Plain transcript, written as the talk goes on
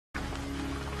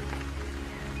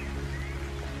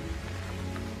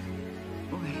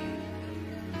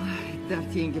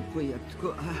dard yengib qo'yapti-ku.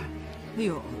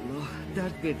 Yo Alloh,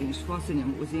 dard berding, shifosini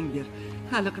ham o'zing ber.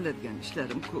 Hali qiladigan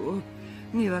ishlarim ko'p.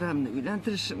 Nevaramni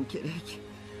uylantirishim kerak.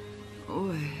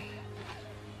 Oy.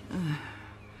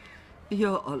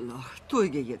 Yo Alloh,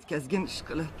 to'yga yetkazgin ish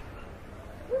qilib.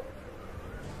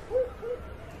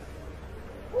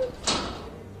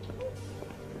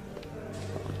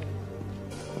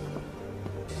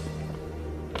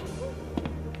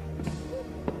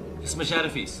 Ismi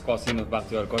sharifingiz? Qosimov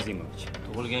Baxtiyor Qozimovich.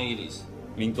 Tug'ilgan yilingiz?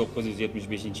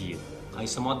 1975-yil.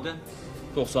 Qaysi modda?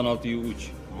 96-3.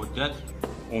 Muddat?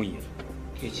 10 yil.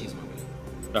 Kechingiz mumkin.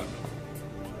 Rahmat.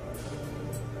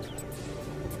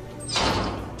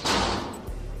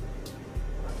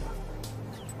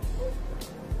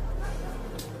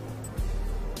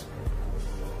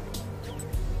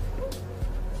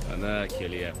 Ana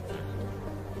kelyapti.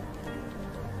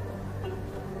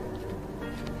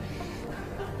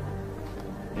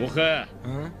 Muxa,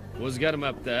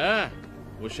 o'zgarmabdi, ha?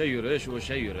 O'sha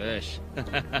yurish.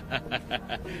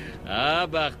 Ha,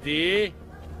 Baxti.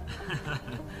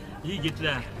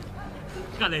 Yigitlar,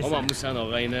 qalaysiz? Omonmisan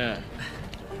og'ayni?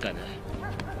 Qani.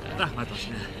 Rahmat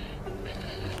oshna.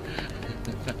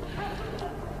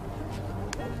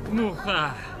 Muxa.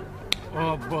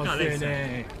 Obbo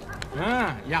seni. Ha,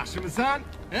 yaxshimisan?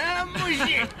 Ha,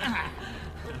 mujik.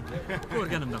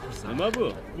 Ko'rganimdan xursand. Nima bu?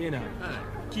 Men ham.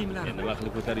 Kiyimlarim. Nima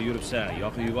qilib ko'tarib yuribsan?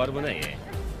 Yoqib yubor buni.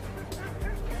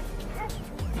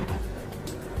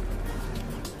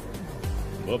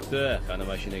 Bo'pti, qani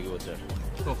mashinaga o'tir.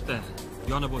 To'xta,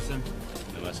 yoni bo'lsin.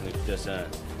 Nimasini kutasan?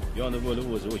 Yoni bo'lib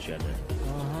o'zi o'chadi.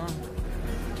 Aha.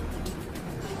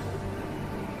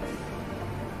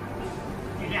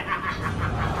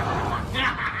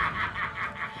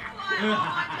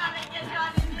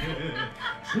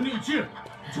 Shuning uchun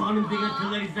jonim degan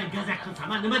tillaringizdan gazak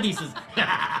qilsam, nima deysiz?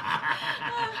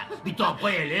 Bitta olib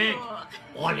qo'yaylik.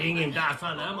 Oling endi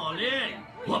asalim, oling.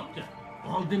 Bo'pti.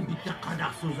 Oldin bitta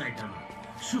qadah so'z aytaman.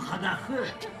 Shu qadahni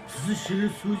sizni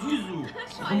shirin so'zingiz-u,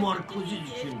 xumor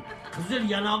ko'zingiz uchun, qizil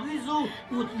yanog'ingiz-u,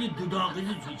 o'tli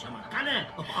dudog'ingiz uchun ichaman. Qani,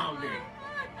 oling.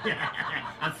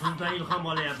 Sizdan ilhom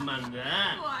olyapman-da.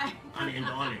 Qani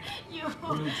endi oling.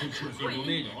 Buning uchun tushmasak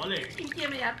bo'lmaydi, oling. Kim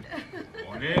kelmayapti?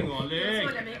 Oling.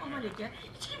 So'ramay, omon aka.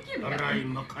 Hech kim kelmayapti.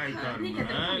 Qaraymi, qaytarmang.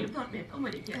 Negadir qo'yim tortmayapti,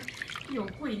 omon aka. Yo'q,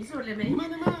 qo'ying, so'ramay. Nima?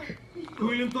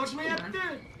 Ko'nglim tortmayapti.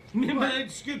 Men bilan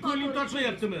aytishga ko'nglim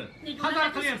tortmayaptimi? Xabar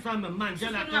qilyapsanmi,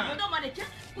 manjalaqa? Omon aka.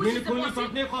 Meni ko'nglim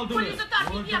tortmay qoldimi?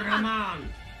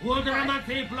 O'ldiraman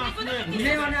teplasni.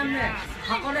 Nevaramni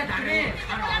haqorat qilmang.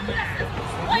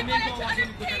 Voy bola,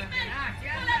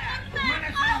 mana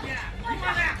senga.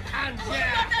 Mana qancha.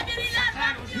 Yordam beringlar.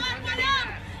 Javob bolam.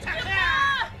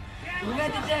 Nima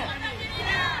dedi?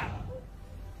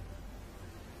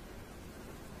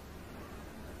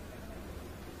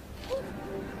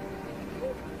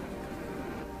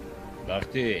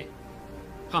 Baxti,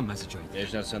 Hammasi joyida.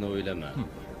 hech narsani o'ylama.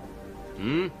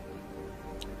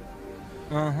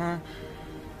 Aha.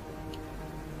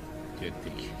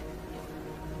 Ketdik.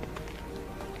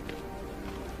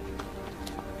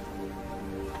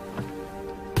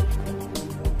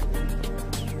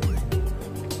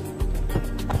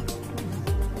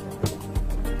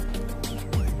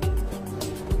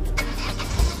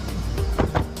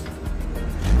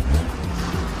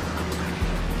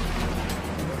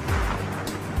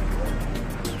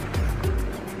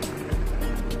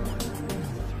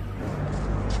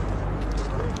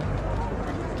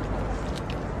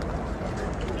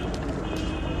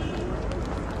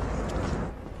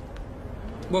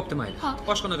 Bo'pti, mayli.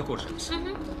 Oshxonada ko'rishamiz.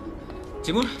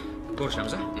 Timur,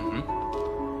 ko'rishamiz, a?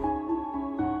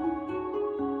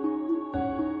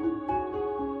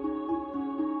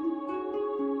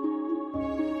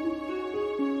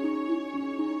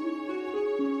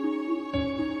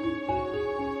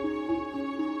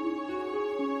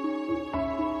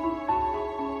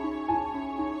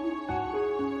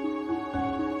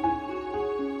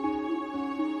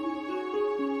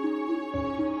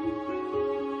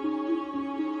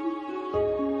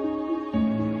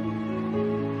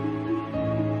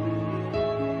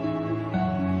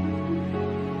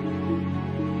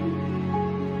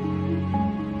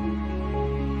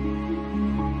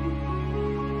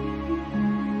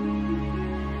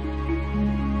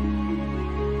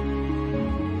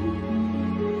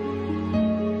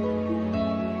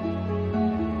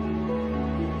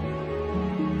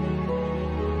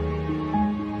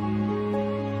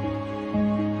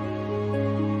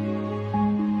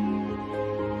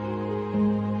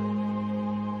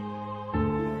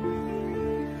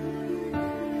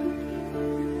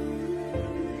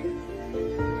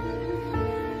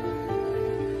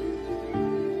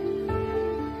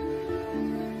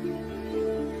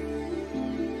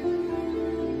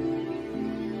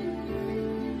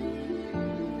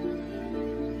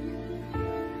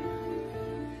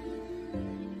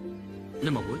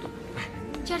 Nima bo'ldi?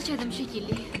 Charchadim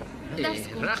shekilli. Dars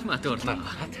ko'p. Rahmat, o'rtoq.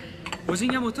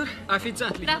 O'zing ham o'tir,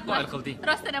 ofitsiantlikni qoyil qilding.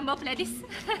 Rostdan ham bopladingiz.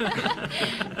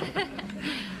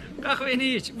 Qahveni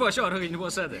ich, bosh og'rig'ingni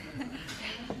bosadi.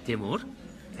 Temur?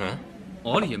 Ha?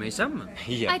 Ol yemaysanmi?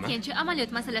 Yeyapman. Aytgancha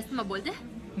amaliyot masalasi nima bo'ldi?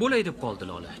 Bo'lay deb qoldi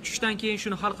Lola. Tushdan keyin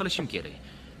shuni hal qilishim kerak.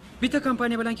 Bitta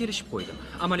kompaniya bilan kelishib qo'ydim.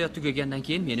 Amaliyot tugagandan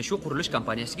keyin meni shu qurilish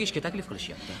kompaniyasiga ishga taklif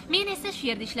qilishyapti. Men esa shu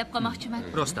yerda ishlab qolmoqchiman.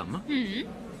 Rostdanmi?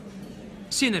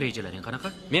 Seni rejalaring qanaqa?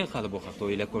 Men hali bu haqda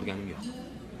o'ylab ko'rganim yo'q.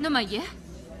 Nimaga?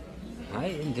 Ha,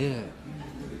 endi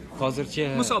hozircha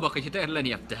Musobaqaga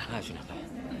tayyorlanyapti. Ha, shunaqa.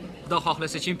 Xudo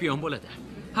xohlasa chempion bo'ladi.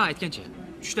 Ha, aytgancha,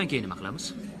 tushdan keyin nima qilamiz?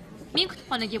 Men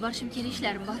kutubxonaga borishim kerak,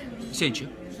 ishlarim bor. Senchi?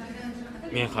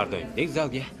 Men har doimdek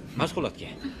zalga, mashg'ulotga.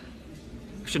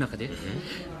 Shunaqa-da.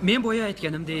 Men boya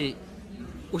aytganimdek,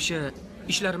 o'sha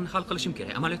ishlarimni hal qilishim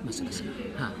kerak, amaliyot masalasi.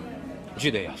 Ha.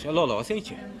 Juda yaxshi. Lola,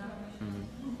 senchi?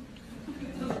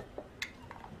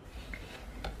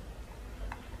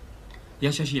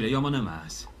 Yashashinglar yomon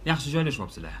emas. Yaxshi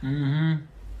joylashibsizlar.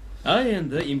 Ha,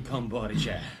 endi imkon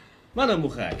boricha. Mana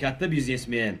Muxa, katta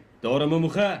biznesmen. To'g'rimi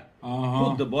Muxa?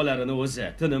 Xuddi bolarini o'zi,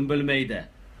 tinim bilmaydi.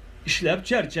 Ishlab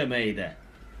charchamaydi.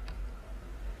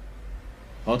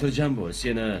 Xotirjam bo'l,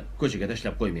 seni ko'chaga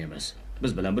tashlab qo'ymaymiz.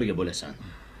 Biz bilan birga bo'lasan.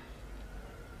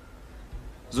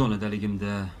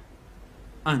 Zonadaligimda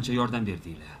ancha yordam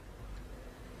berdinglar.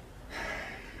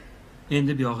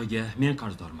 Endi buyog'iga men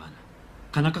qarzdorman.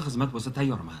 Qanaqa xizmat bo'lsa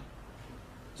tayyorman.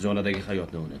 Zonadagi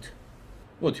hayotni unut.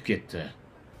 O'tib ketdi.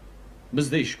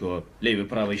 Bizda ish ko'p, levi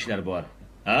pravo ishlar bor.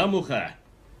 Ha, Muxa.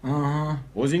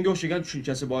 O'zingga o'xshagan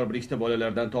tushunchasi bor bir ikkita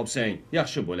bolalardan topsang,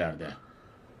 yaxshi bo'lardi.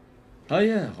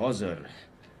 Ha-ya, hozir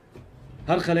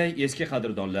har qalay eski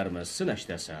qadrdonlarimiz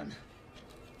sinashdasan.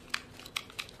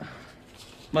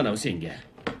 Mana bu senga.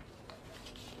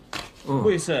 Bu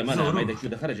esa mana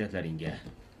mayda-chuyda xarajatlaringga.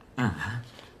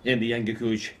 Endi yangi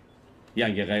kuch,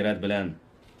 yangi g'ayrat bilan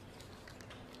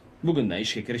bugundan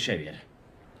ishga kirishaver.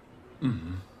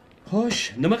 Xo'sh,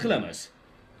 nima qilamiz?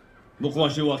 Bu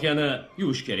quvonchli voqeani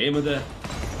yuvish kerakmidi?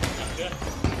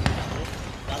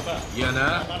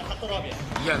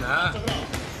 Yana.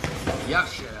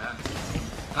 Yaxshi.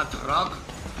 Qattiqroq.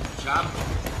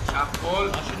 Chap qo'l.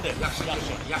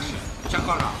 Yaxshi.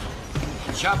 Chaqonroq.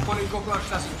 Chap qo'ling ko'proq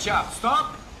ishlasin. Chap. Stop.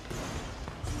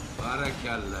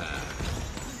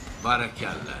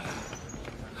 Barakalla.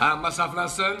 Hamma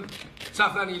saflansin.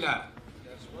 Saflaninglar.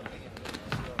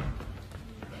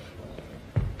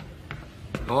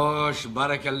 Xo'sh,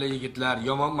 barakalla yigitlar,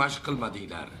 yomon mashq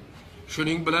qilmadinglar.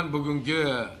 Shuning bilan bugungi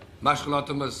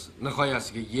mashg'ulotimiz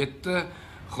nihoyasiga yetdi.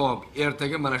 Xo'p,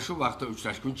 ertaga mana shu vaqtda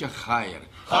uchrashguncha xayr.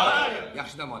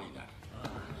 Yaxshi dam olinglar.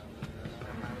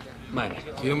 Mayli.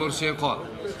 Temur, sen qol.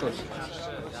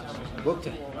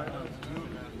 Bo'pti.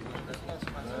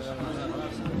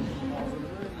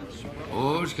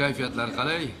 Xo'sh, kayfiyatlar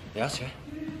qalay? Yaxshi.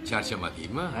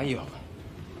 Charchamadingmi? Ha, yo'q.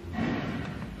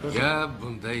 Gap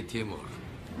bunday, Temur.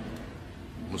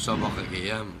 Musobaqaga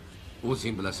ham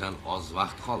o'zing bilasan oz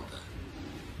vaqt qoldi.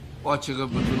 Ochig'i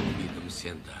butun umidim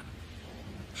sendan.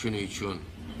 Shuning uchun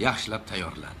yaxshilab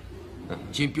tayyorlan.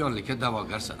 Chempionlikka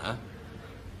da'vogarsan, ha?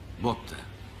 Bo'pti.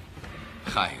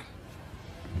 Xayr.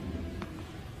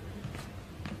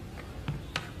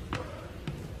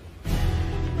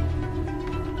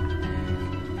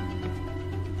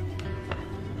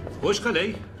 Xo'sh qalay?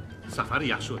 Safar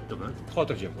yaxshi o'tdimi?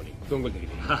 Xotirjam bo'ling.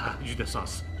 Ko'ngildagidek. Ha, juda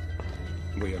soz.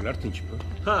 Bu yerlar tinchmi?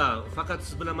 Ha, faqat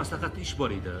siz bilan maslahatli ish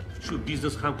bor edi. Shu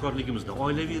biznes hamkorligimizni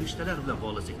oilaviy rishtalar bilan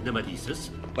bog'lasak, nima deysiz?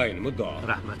 Ayni muddao.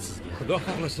 Rahmat sizga. Xudo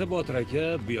xohlasa Botir aka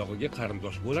bu yog'iga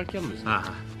qarindosh bo'lar ekanmiz. Ha,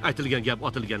 aytilgan gap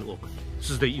otilgan o'q.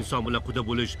 Sizday inson bilan quda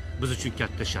bo'lish biz uchun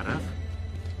katta sharaf.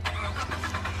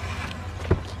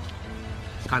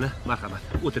 Qani, marhamat,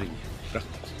 o'tiring.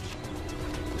 Rahmat.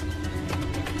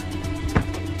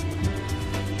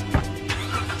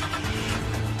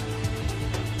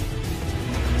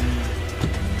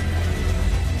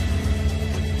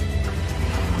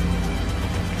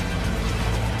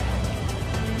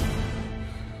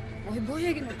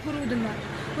 Boyagina ko'ruvdilar.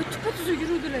 Voy tupa-tuzuk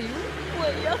yuruvdilar-yu.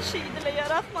 Voy, yaxshi edilar,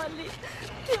 rahmatli.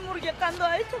 Temurga qanday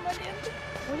aytaman endi?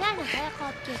 Ularni qayoqqa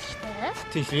olib ketishdi?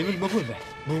 Tinchlikmi bo'ldi?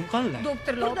 Buvim qanday?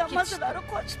 Doktorlar olib ketishdi. Mazalari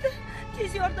qochdi.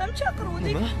 Tez yordam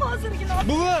chaqiruvdik. Hozirgina olib.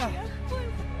 Buva!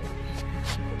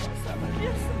 Sabr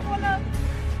bersin, bolam.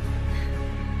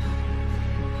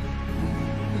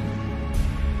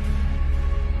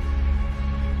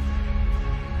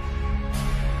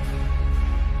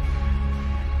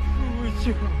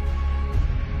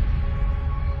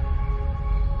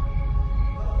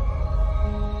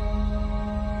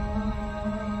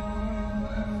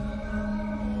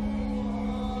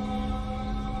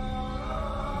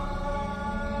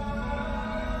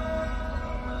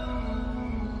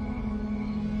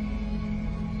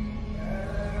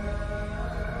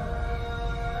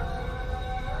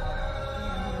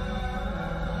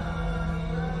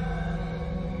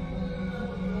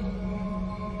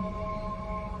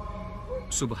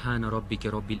 سبحان ربك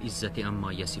رب العزة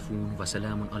عما يصفون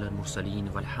وسلام على المرسلين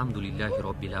والحمد لله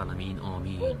رب العالمين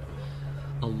آمين.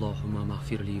 اللهم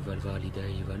اغفر لي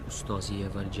والوالدي والأستاذي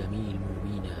والجميع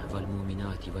المؤمنين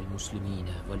والمؤمنات والمسلمين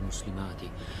والمسلمات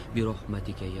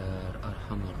برحمتك يا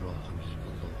أرحم الراحمين.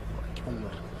 الله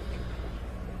أكبر.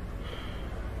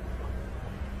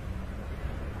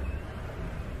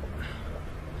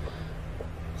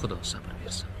 خدا صبر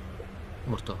برسن.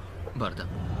 مرتا بردم.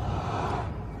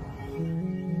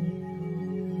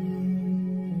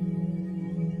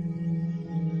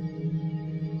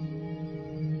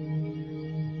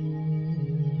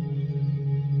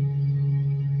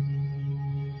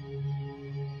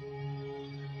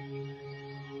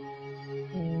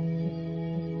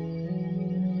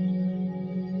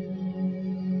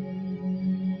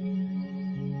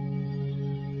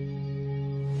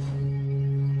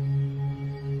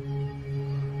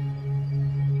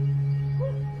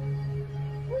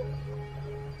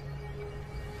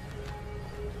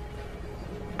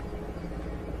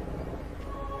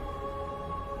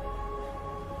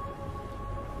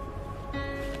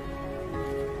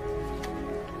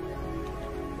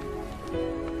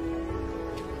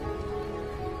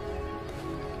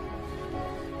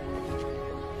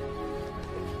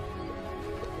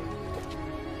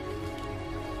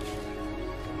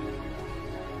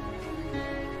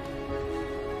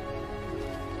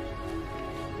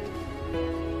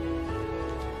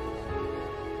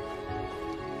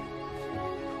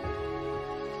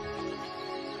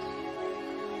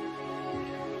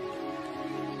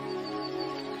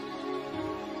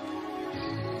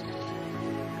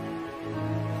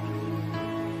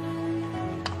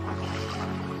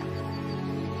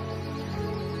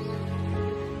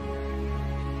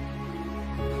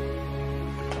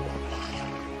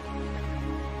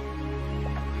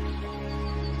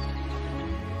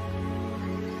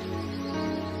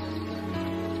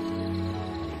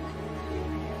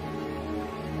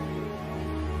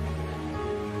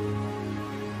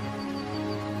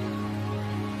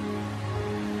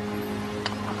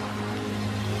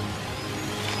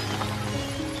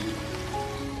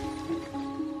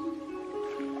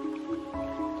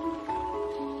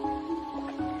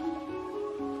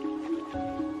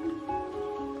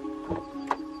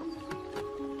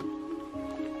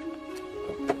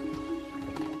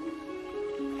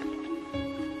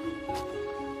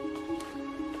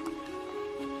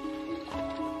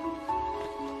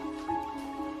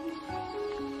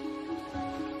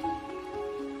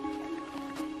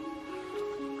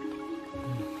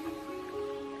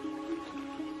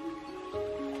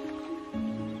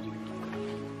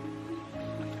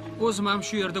 O'zim ham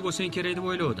shu yerda bo'lsang kerak deb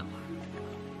o'yladim.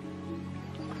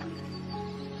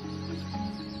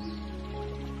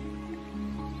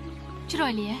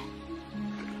 Chiroyli-a?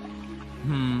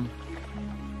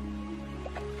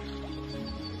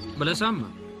 Bilasanmi?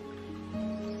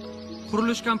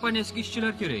 Qurilish kompaniyasiga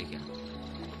ishchilar kerak ekan.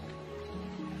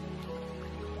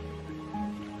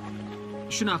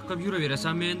 Shunaqa qilib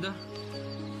yuraverasanmi endi?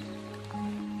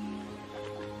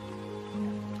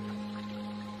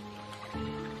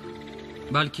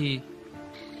 Balki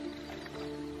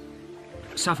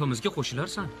safimizga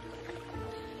qo'shilarsan.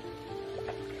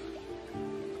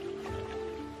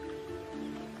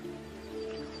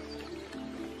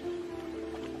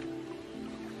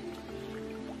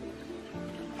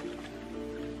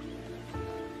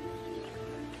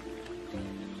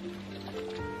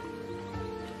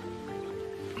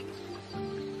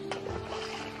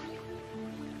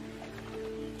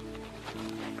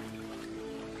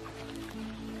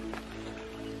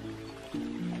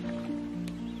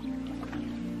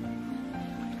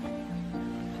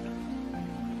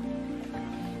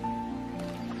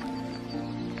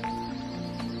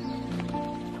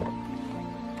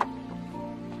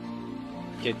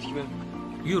 Ketdikmi?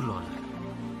 Yur Lola.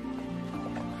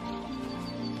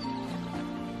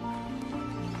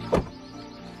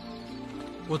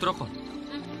 O'tira qol.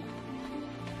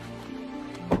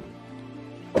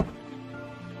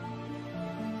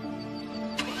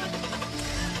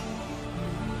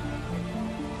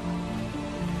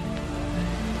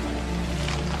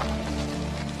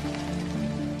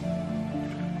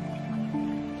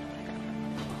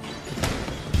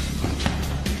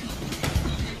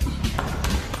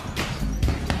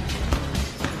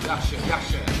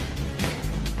 Yaxshi.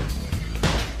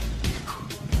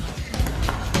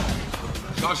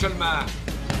 Shoshilma.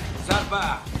 Zarba.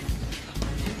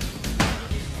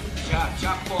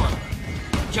 Chap qo'l.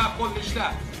 Chap qo'lni ishla.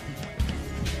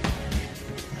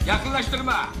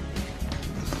 Yaqinlashtirma.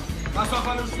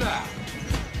 Masofani usla.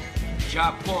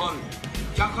 Chap qo'l.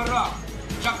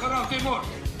 Chaqirroq Temur.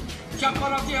 Chap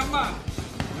qo'l deyapman.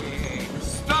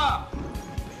 Stop!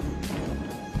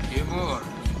 Timur.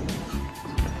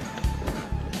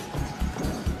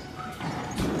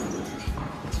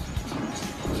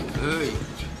 Hey,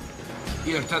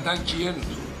 ertadan keyin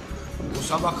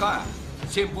musobaqa.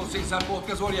 Sen bo'lsang zarba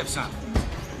o'tkazib olyapsan.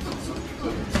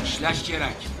 Ishlash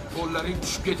kerak. Qo'llaring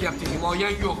tushib ketyapti,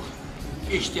 himoyang yo'q.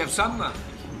 Eshityapsanmi?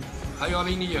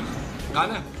 Xayolingni yig'.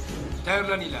 Qani,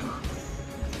 tayyorlaninglar.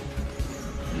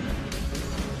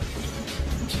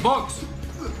 Boks.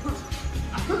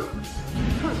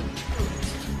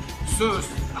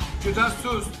 Sust, juda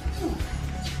sust.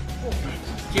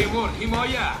 Timur,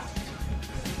 himoya.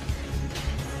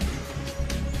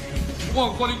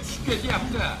 O'ng qo'ling tushib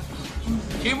ketyapti.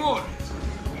 Timur.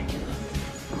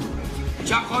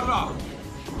 Chaqarroq.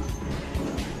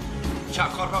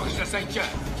 Chaqarroq ishlasang-chi.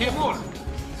 Timur.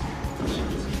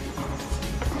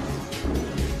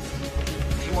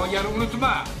 Himoyani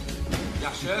unutma.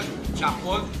 Yaxshi, chap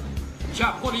qo'l.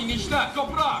 Chap qo'lingni ishla,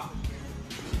 ko'proq.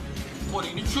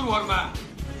 Qo'lingni tushirib yuborma.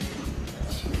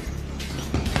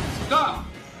 Stop.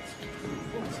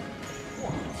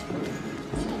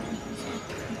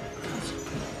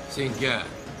 Senga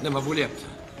nima bo'lyapti?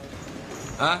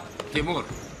 Ha? Timur.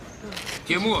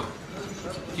 Timur.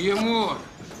 Timur.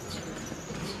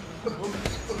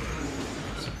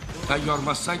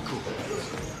 Tayyormassan-ku.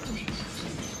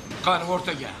 Qani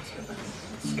o'rtaga.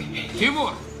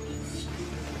 Timur.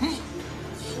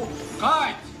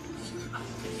 Qayt.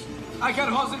 Agar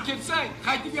hozir ketsang,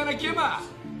 qaytib yana kelma.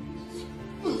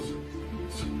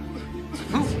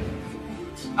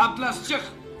 Atlas chiq.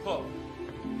 Xo'p.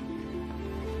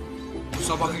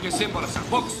 Musobaqaga sen borasan.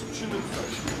 Boks.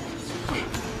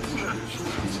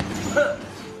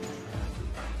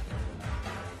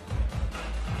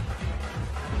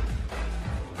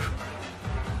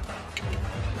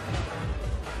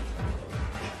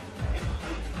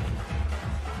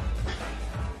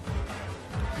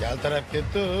 Yaltirab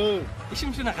ketdi.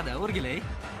 Ishim shunaqada, o'rgilay.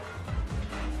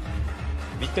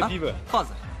 Bitta pivo.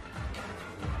 Hozir.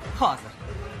 Hozir.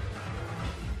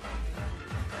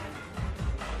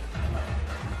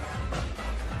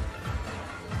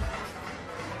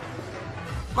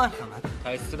 Marhamat.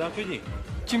 Qaysisidan quydik?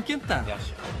 Chimkentdan.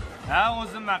 Yaxshi. Ha,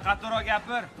 o'zimman, qattiqroq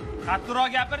gapir. Qattiqroq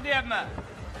gapir deyapman.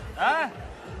 Ha?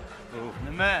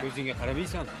 Nima? Ko'zingga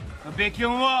qaramaysan.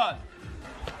 Bekinvoz.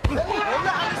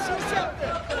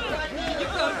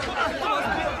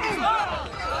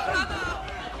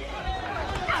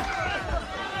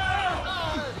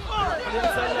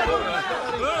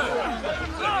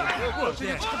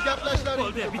 Chiqib gaplashlar.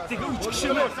 Bo'ldi, bittaga 3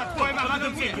 kishimi?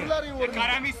 Qo'ymadim senga.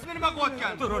 Qaramaysizmi nima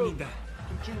qilayotgan? Tur o'rningda.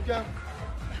 Chunkan.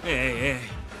 Ey,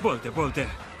 bo'ldi.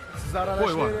 Siz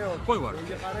aralashmang. Qo'y bor.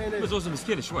 Biz o'zimiz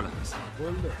kelishib olamiz.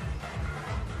 Bo'ldi.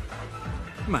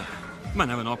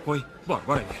 Mana buni olib qo'y.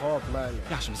 Boraver. Xo'p, mayli.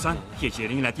 Yaxshimisan?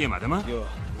 Kechering lat yemadimi? Yo'q.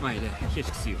 Mayli,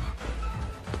 hechqisi yo'q.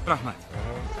 Rahmat.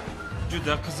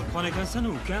 Juda qiziqqon ekansan,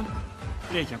 ukam.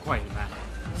 Lekin qo'yilma.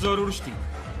 Zo'r urishding.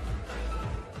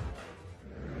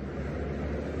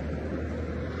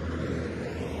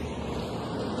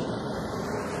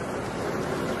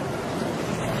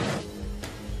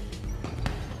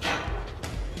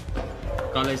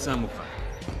 Qalaysan, Muqa?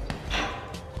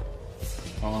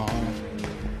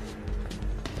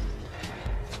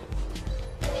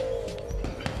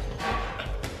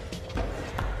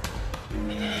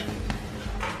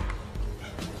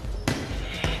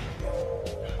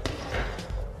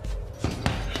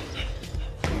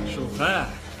 Shuha.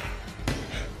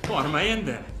 Borma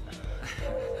endi.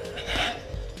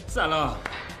 Salom.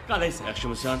 Qalaysan?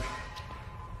 Yaxshimisan?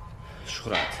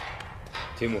 Shuhrat.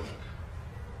 Timur.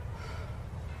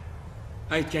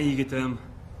 Aytgan yigitim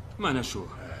mana shu.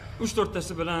 3-4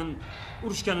 tasi bilan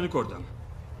urushganini ko'rdim.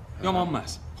 Yomon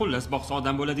emas. Xullas boqsa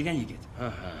odam bo'ladigan yigit.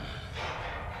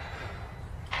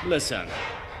 Bilasan,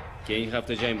 keyingi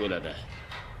hafta jang bo'ladi.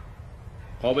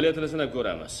 Qobiliyatini sinab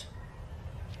ko'ramiz.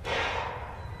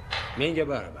 Menga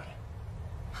baribir.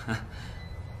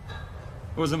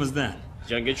 O'zimizdan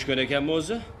Jangga tushgan ekanmi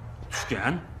o'zi?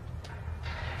 Tushgan.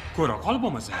 Ko'ra qol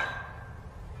bo'lmasa.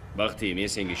 Baxti, men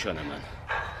senga ishonaman.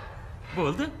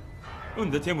 Bo'ldi.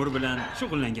 Unda Temur bilan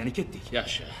shug'ullangani ketdik.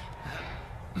 Yaxshi.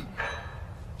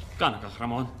 Qani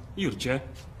qahramon, yurchi.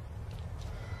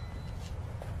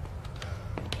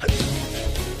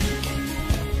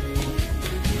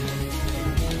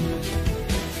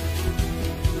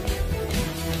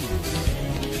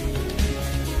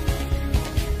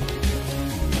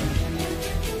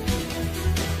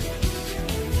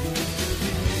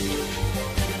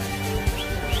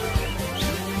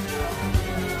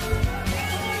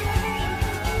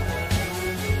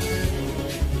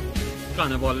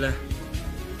 Qani bolalar.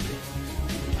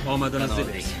 Omadingiz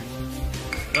dileyin.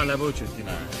 G'alaba uchun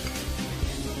Kino.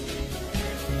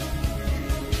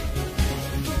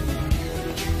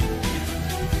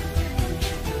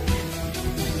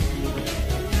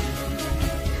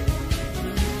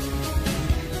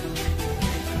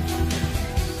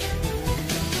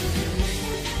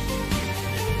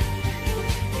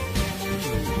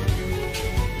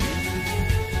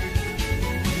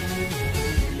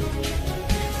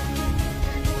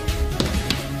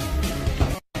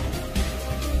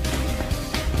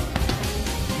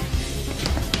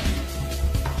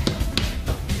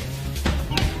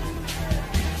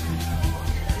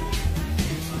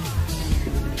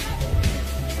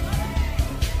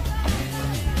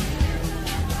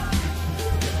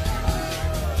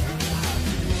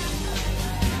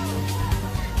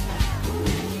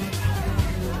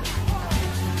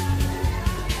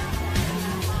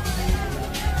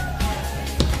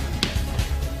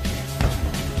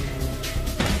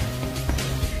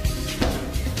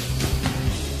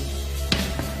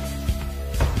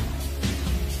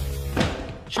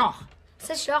 Shoh.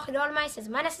 Siz shoh ila olmaysiz.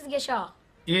 Mana sizga shoh.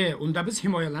 Unda biz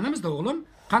himoyalanamizda o'g'lim.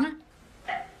 Qani?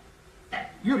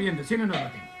 Yur endi, seni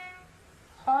navbating.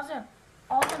 Hozir,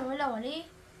 oldin o'ylab oling.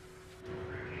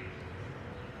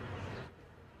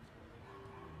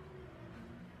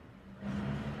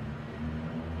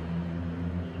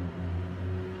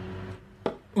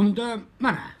 Unda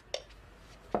mana.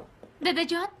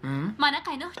 Dadajon, mana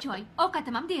qaynoq choy.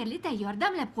 Ovqatim ham deyarli tayyor,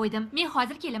 damlab qo'ydim. Men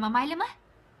hozir kelaman, maylimi?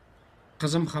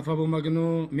 Qizim xafa bo'lmaginu,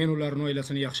 men ularning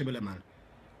oilasini yaxshi bilaman.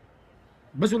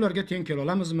 Biz ularga teng kela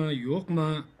olamizmi, yo'qmi?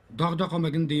 Dog'da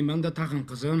qolmagin deyman-da tag'in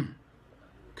qizim.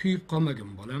 Kuyib qolmagin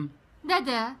bolam.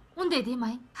 Dada, unday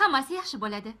demang. Hammasi yaxshi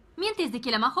bo'ladi. Men tezda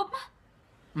kelaman, xo'pmi?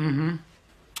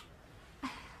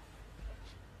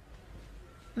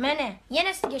 Mana,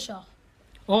 yana sizga shoh.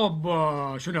 Obbo,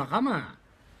 shunaqami?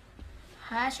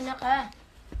 Ha, shunaqa.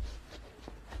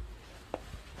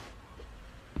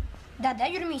 Dada,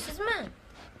 yurmaysizmi?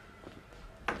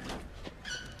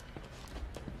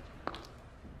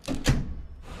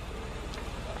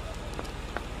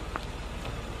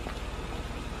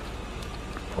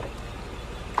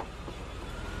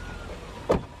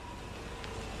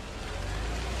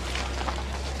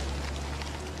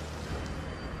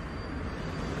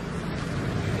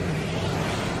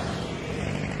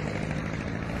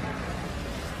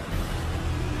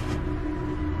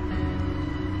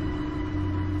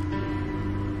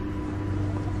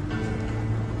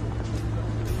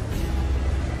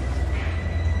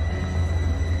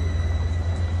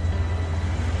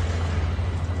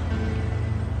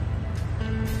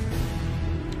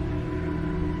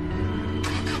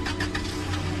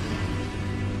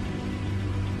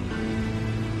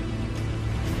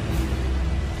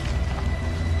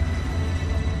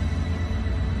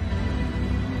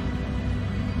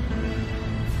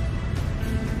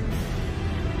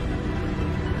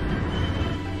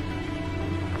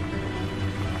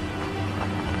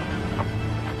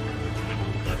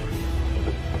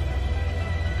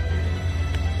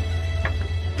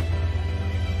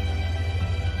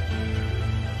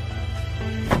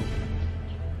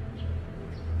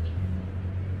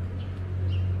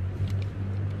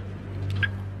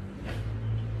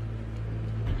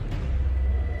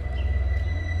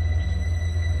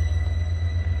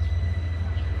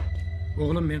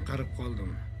 O'g'lim, men qarib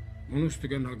qoldim. Uni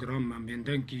ustiga nogironman.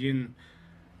 Mendan keyin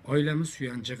oilamiz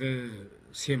suyanchig'i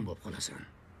sen bo'lib qolasan.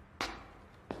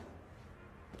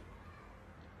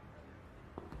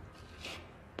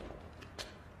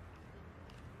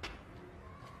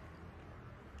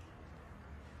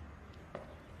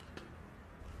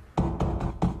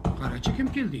 Qarachi, kim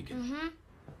keldi ekan?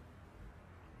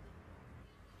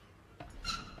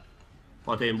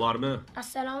 Otang bormi?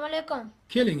 Assalomu alaykum.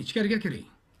 Keling, ichkariga kiring.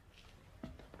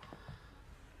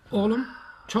 O'g'lim,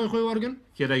 choy qo'yib o'rgin.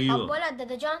 Keragi yo'q. Bo'ladi,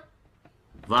 dadajon.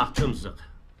 Vaqtim ziq.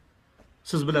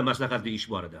 Siz bilan maslahatli ish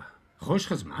bor edi. Xo'sh,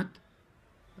 xizmat.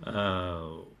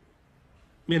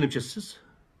 Menimcha siz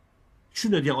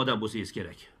tushunadigan odam bo'lsangiz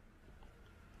kerak.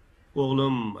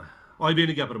 O'g'lim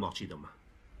Oybekni gapirmoqchi edim.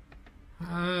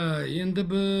 Ha, endi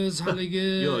biz haligi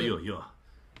Yo'q.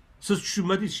 Siz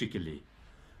tushunmadingiz shekilli.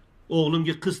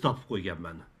 O'g'limga qiz topib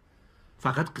qo'yganman.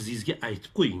 Faqat qizingizga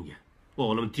aytib qo'ying.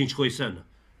 O'g'lim tinch qo'ysin.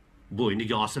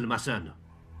 Bo'yniga osilmasin.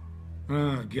 Ha,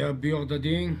 gap bu yoqda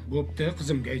deng. Bo'pti,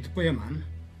 qizimga aytib qo'yaman.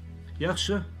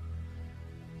 Yaxshi.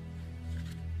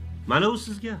 Mana u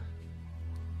sizga.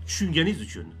 Tushunganingiz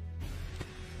uchun.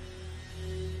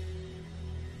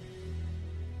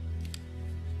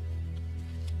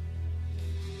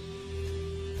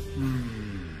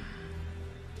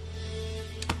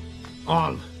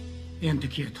 Ol. Endi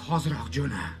ket, hoziroq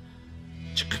jo'na.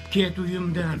 Chiqib ket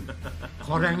uyimdan.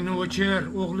 Qorangni o'chir,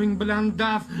 o'g'ling bilan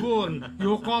daf bo'l.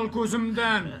 Yo'qol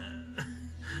ko'zimdan.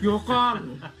 Yo'qol.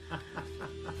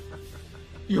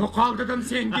 Yo'qol dedim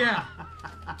senga.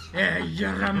 Ey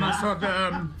yaramas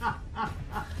odam.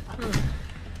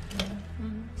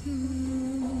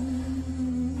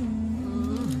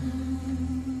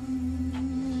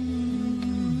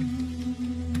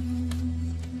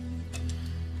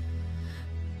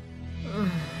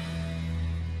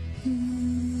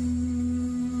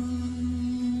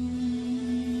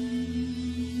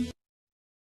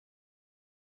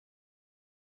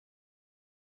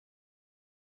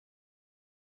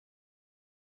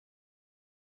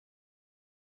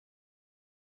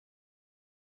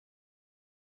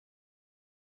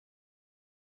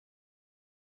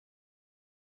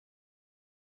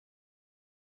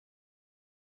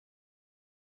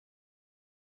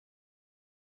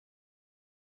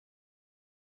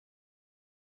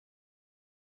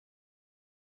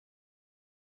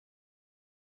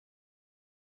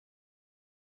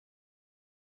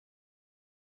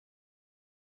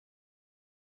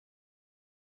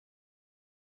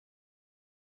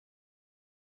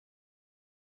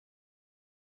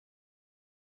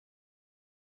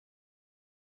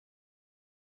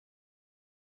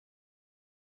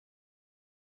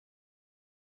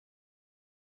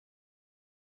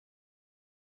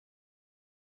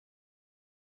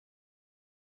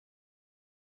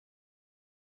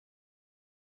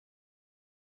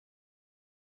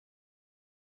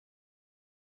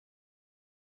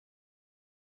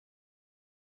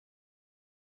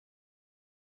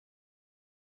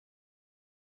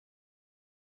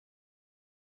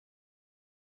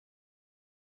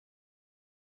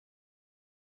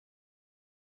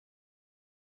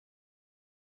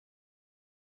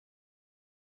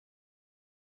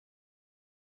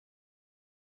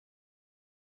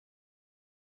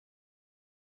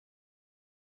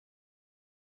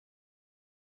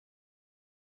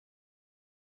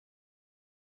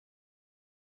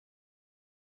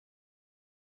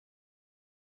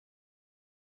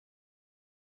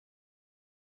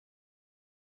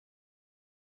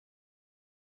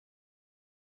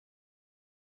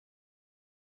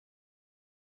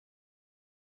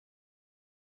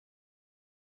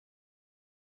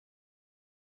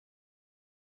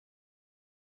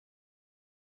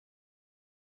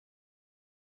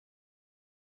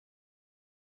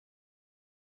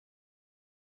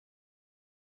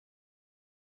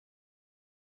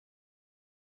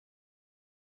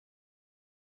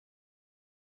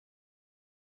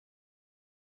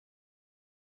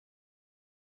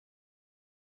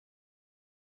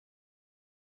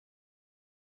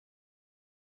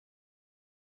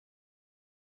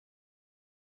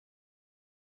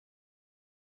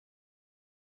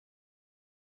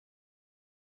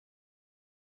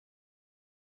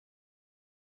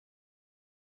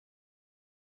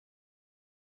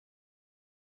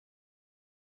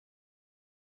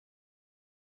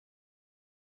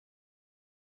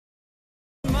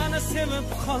 sevib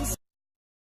qolsa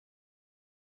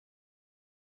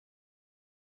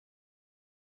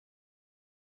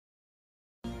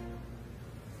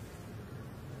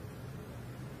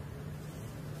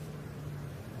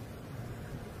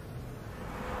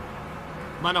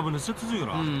mana bunisi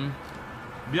tuzukroq.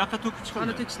 Bu yoqqa to'kib chiqadi.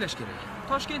 Qani tekislash kerak.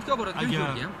 Toshkentga boradigan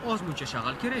yo'lga ham ozmuncha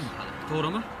shag'al kerakmi hali?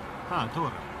 To'g'rimi? Ha,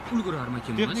 to'g'ri.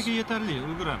 Ulgurarmikinmiz? Texnika yetarli,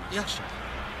 ulguramiz. Yaxshi.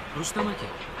 Rustam aka,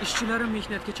 ishchilarim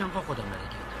mehnatga chanqoq odamlar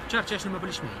ekan. Charchash nima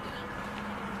bilishmaydi.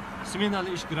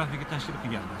 Smenali ish grafiki tashkil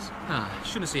qilganmiz. Ha,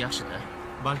 shunisi yaxshi-da.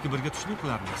 Balki birga tushlik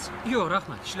qilarmiz. Yo'q,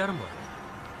 rahmat, ishlarim bor.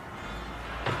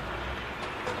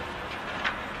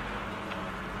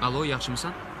 Alo,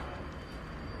 yaxshimisan?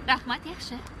 Rahmat,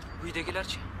 yaxshi.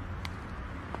 Uydagilarchi?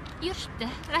 Yurishibdi,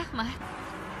 rahmat.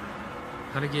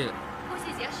 Haligi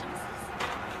O'zingiz yaxshimisiz?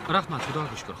 rahmat,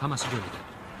 xudoga shukr, hammasi joyida.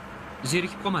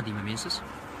 Zerikib qolmadingmi mensiz?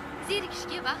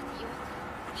 Zerikishga vaqt yo'q.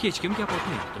 Hech kim gap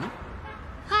otmayaptimi?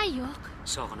 Ha, yo'q.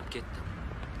 Sog'inib ketdim.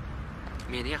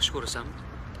 Meni yaxshi ko'rasanmi?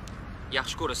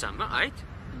 Yaxshi ko'rasanmi? Ayt.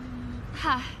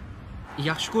 Ha.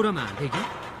 Yaxshi ko'raman, degin.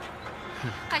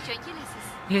 Qachon kelasiz?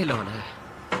 Ey Lola.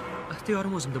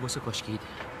 Ixtiyorim o'zimda bo'lsa koshkiydi.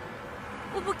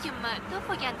 U bu kimmi?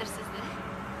 Topgandir sizni.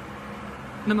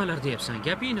 Nimalar deyapsan?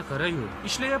 Gapingni qara-yu.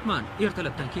 Ishlayapman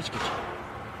ertalabdan kechgacha.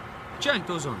 Chang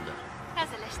to'zonda.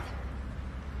 Hazillashdim.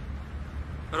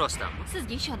 Rostdanmi?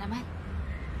 Sizga ishonaman.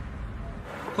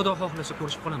 Xudo xohlasa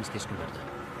ko'rishib qolamiz tez kunlarda.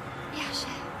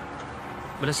 Yaxshi.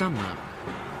 Bilasanmi?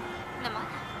 Nima?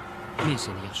 Men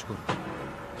seni yaxshi ko'raman.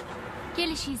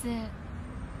 Kelishingizni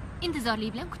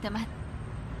intizorlik bilan kutaman.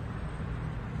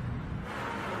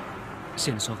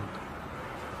 Seni sog'indim.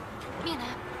 Men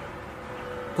ham.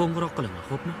 Qo'ng'iroq qilaman,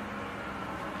 xo'pmi?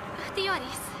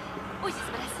 Ixtiyoringiz. O'zingiz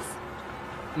bilasiz.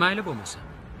 Mayli bo'lmasa.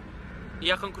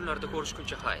 Yaqin kunlarda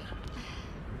ko'rishguncha xayr.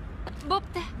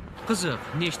 Bo'pti. Qiziq,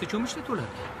 nechta cho'mishda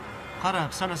to'lardi?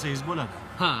 Qarab sanasangiz bo'ladi.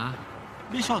 Ha,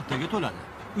 5-6 taga to'ladi.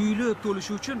 Uyilib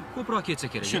to'lishi uchun ko'proq ketsa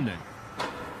kerak. Shunday.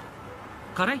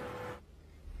 Qarang.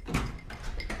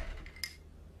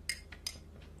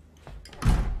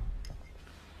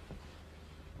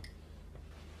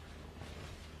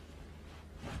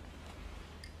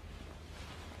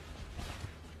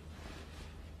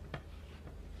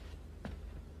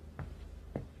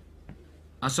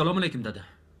 Assalomu alaykum dada.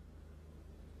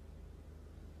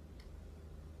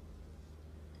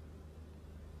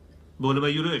 Bo'lma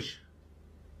yurish.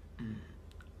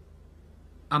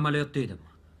 Amaliyotda edim.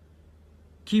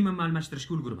 Kiyimimni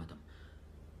almashtirishga ulgurmadim.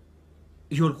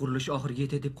 Yo'l qurilishi oxiriga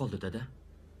yetay deb qoldi dada.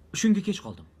 Shunga kech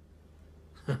qoldim.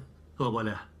 O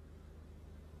bola.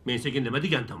 Men senga nima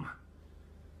degandim?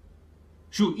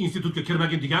 Shu institutga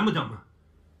kirmagin deganmidim?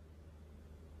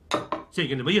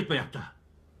 Senga nima yetmayapti?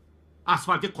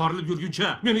 Asfaltga qorilib yurguncha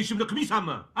meni ishimni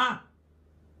qilmaysanmi? Ha?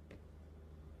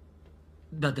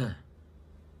 Dada.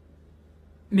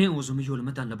 Men o'zimni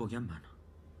yo'limni tanlab olganman.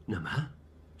 Nima?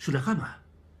 Shunaqami?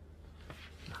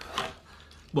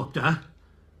 Bo'pti.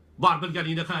 Bor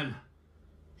bilganingni qil.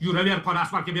 Yuraver qora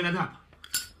asfaltga beladab.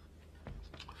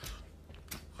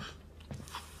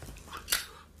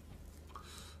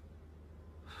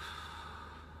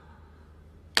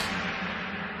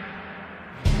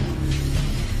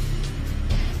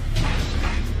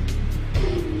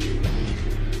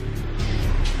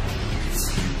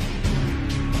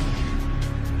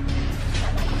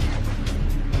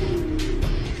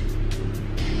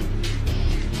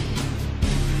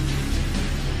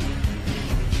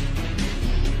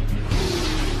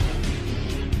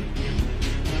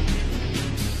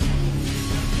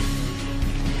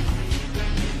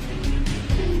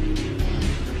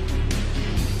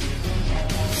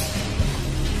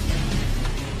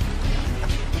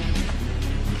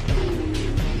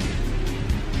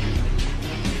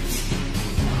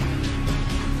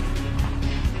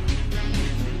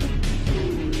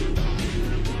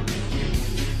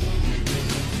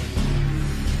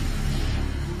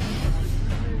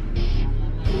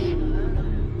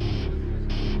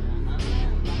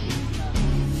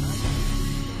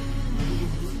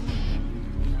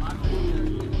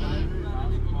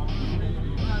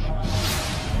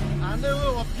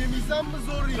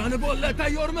 Qani bolalar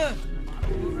tayyormi?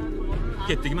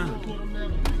 Ketdikmi?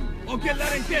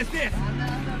 Okellaring tez.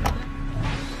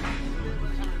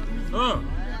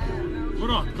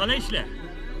 Murod, qalay ishlar?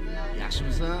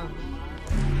 Yaxshimisan?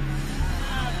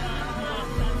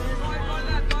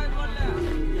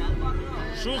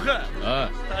 Shuha. Ha,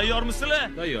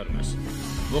 Tayyormisizlar? tayyormiz.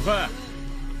 Buqa.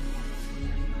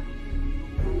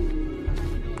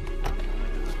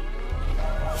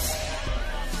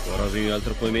 Qorozing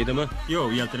uyaltirib qo'ymaydimi? Yo'q,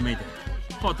 uyaltirmaydi.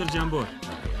 Xotirjam bo'l.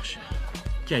 Yaxshi.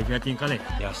 Kayfiyating qalay?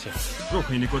 Yaxshi.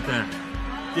 Ruhingni ko'tar.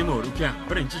 Temur uka,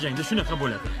 birinchi jangda shunaqa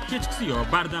bo'ladi. Kechqisi yo'q,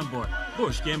 bardam bor.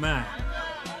 Bo'sh kelma.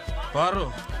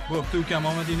 Farruh, bo'pti ukam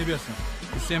omadingni bersin.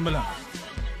 Biz sen bilan.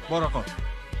 Bora qol.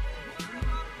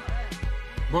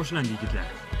 Boshlandi yigitlar.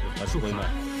 Shu qo'yma.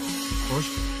 Xo'sh.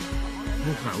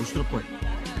 Muha, ushtirib qo'y.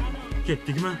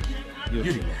 Ketdikmi?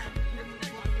 Yuringlar.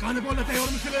 Qani bolalar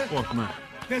tayyormisizlar? Qo'rqma.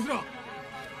 Tezroq.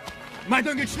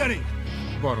 Maydonga tushlaring.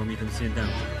 Bor umidim sendan.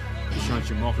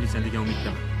 Ishonchimni oqlaysan degan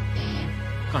umiddaman.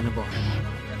 Qani bor.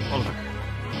 Olg'a.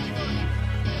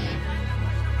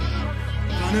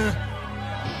 Qani?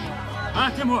 Ha,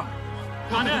 Timur.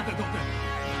 Qani?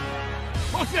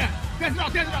 Boshla. Tezroq.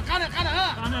 Qani, ha?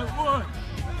 Qani, o'y.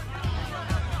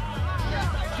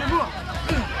 Timur.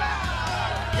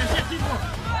 Yasha Timur.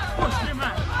 Bosh kelma.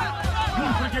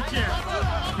 Bunqirgacha.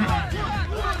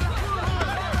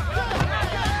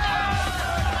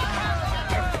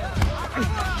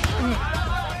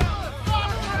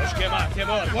 Bosh kelma,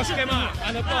 Temur, bosh kelma.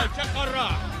 Qani qo'y,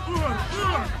 chaqqonroq. Ur.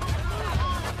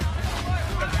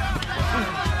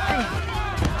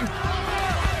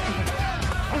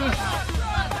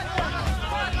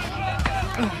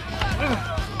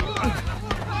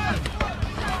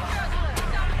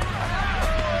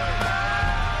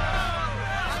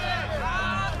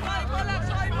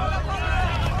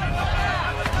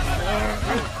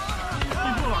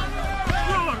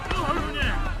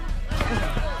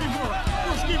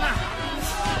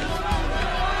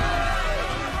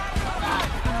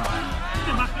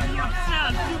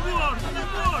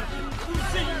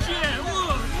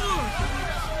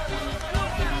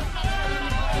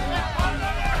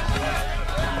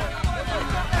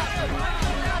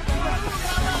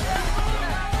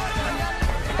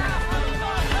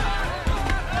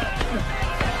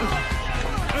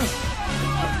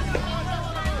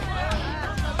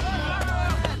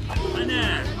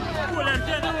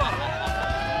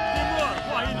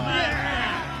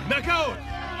 aka u.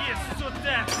 Siz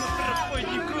o'tda o'tirib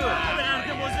qo'ydik-ku.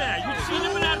 Bilardim o'zi, yutishingni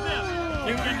bilardim.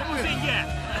 Kelgan senga.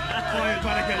 Qo'y,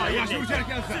 barakalla, yaxshi uchar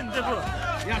ekansan. Sindi bu.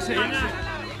 Yaxshi, yaxshi.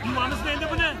 Yuvamiz endi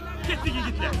buni. Ketdik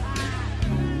yigitlar.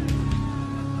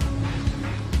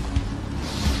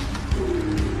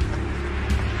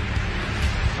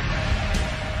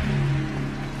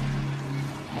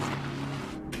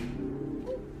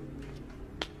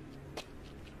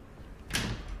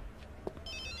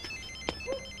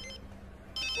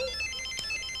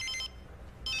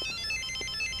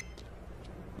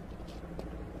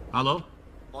 Alo?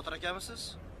 Botir akamisiz?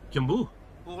 Kim bu?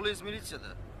 O'g'lingiz militsiyada.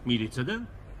 Militsiyada?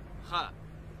 Ha.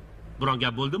 Biron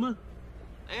gap bo'ldimi?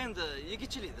 Endi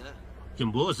yigitchilikda.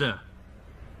 Kim bu o'zi?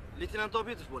 Leytenant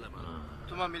Obidov bo'laman.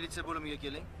 Tuman militsiya bo'limiga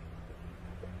keling.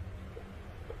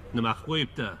 Nima qilib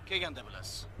qo'yibdi? Kelganda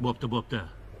bilasiz. Bo'pti.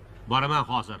 Boraman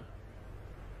hozir.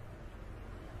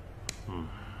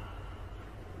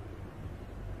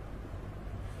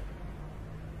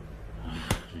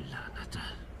 La'nati.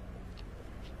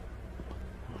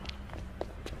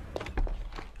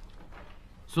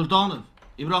 Sultonov,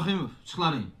 Ibrohimov,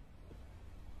 chiqlaring.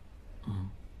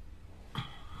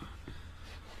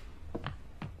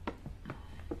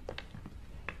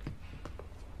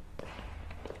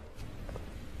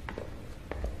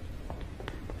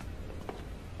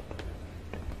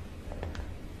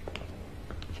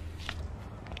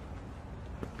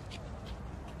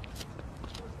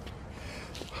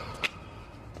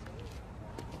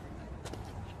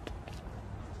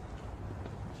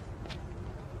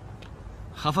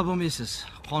 Xafa bo'lmaysiz.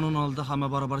 Qonun oldida hamma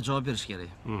barobar javob berish kerak.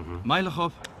 Mayli,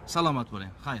 xo'p. Salomat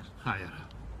bo'ling. Xayr. Xayr.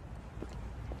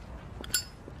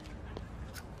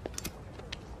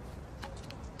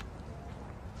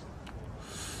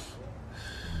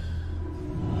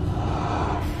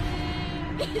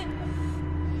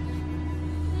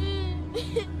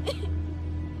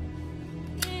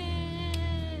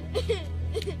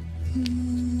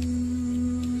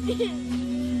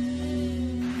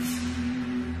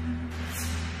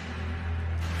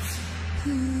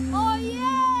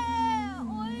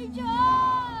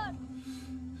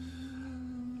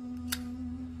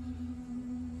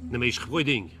 Nima ish qilib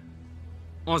qo'yding?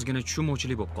 Ozgina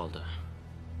tushunmovchilik bo'lib qoldi.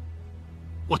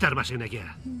 O'tar mashinaga.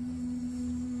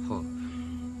 Xo'p.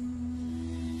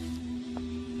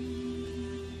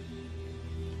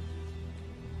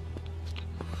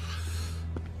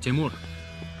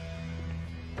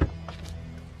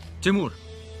 Timur.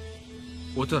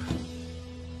 O'tir.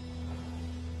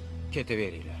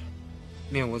 Ketaveringlar.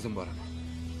 Men o'zim boraman.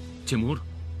 Timur.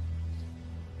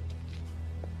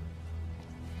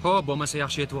 Xo'p, bo'lmasa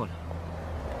yaxshi yetib ol.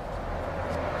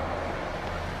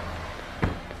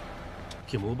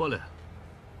 Kim u bola?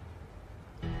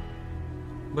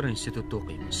 Bir institutda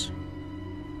o'qiymiz.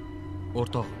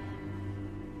 O'rtog'im.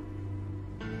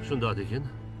 Shundoq ekan.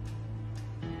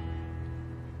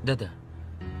 Dada,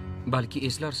 balki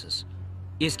eslarsiz.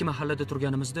 Eski mahallada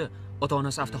turganimizda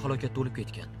ota-onasi avtohalokatda o'lib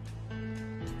ketgan.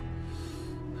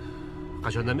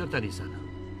 Qachondan beri taniysan?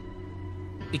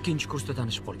 2-kursda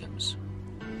tanishib qolganmiz.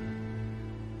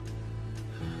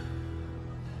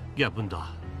 Gap bunda.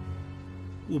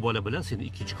 U bola bilan seni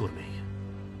ikkinchi ko'rmay.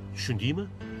 Tushundingmi?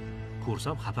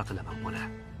 Ko'rsam xafa qilaman bola.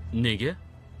 Nega?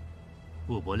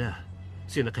 U bola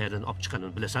seni qayerdan olib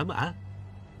chiqqanini bilasanmi, a?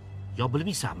 Yo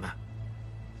bilmaysanmi?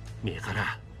 Men qara.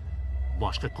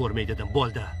 Boshqa ko'rmay dedim,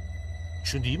 bo'ldi.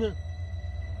 Tushundingmi?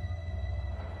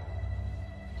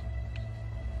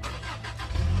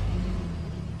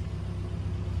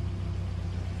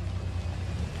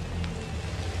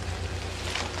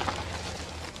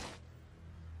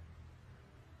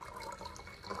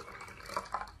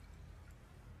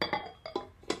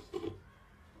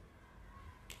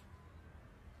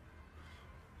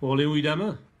 O'g'ling uydami?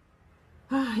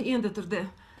 Ha, endi turdi.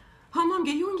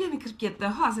 Hammomga yuvingani kirib ketdi,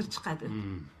 hozir chiqadi.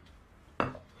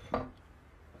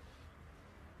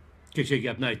 Kecha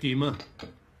gapni aytdingmi?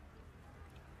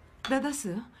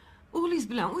 Dadasi, o'g'lingiz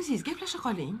bilan o'zingiz gaplasha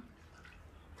qoling.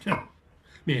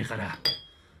 Men qara.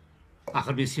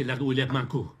 Axir men senlarni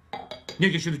o'ylayapman-ku.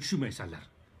 Nega shuni tushunmaysanlar?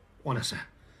 Onasi.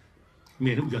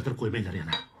 Meni uyaltirib qo'ymanglar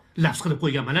yana. Lafz qilib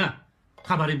qo'yganman-a?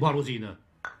 Xabaring bor o'zingni.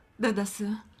 Dadasi,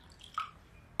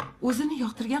 o'zini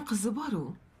yoqtirgan qizi bor-u.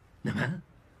 Nima?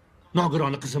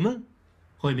 Nogironi qizimi?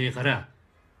 Qo'ymay qara.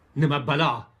 Nima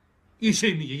balo?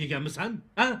 Eshakni yeganmisan,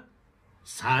 ha?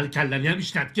 Sal kallani ham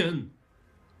ishlatgin.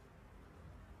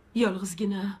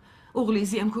 Yolg'izgina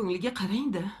o'g'lingiz ham ko'ngliga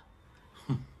qarang-da.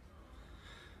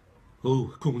 U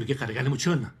ko'ngliga qaraganim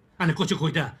uchun ana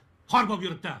ko'cha-ko'yda xor bo'lib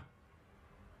yuribdi.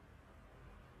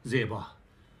 Zebo.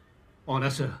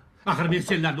 Onasi Axir men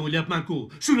senlarni o'ylayapman-ku,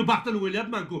 shuni baxtini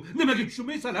o'ylayapman-ku. Nimaga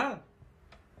tushunmaysan, ha?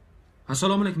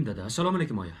 Assalomu alaykum dada. Assalomu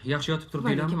alaykum oya. Yaxshi yotib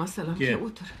turdinglarmi? Alaykum assalom. Kel,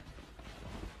 o'tir.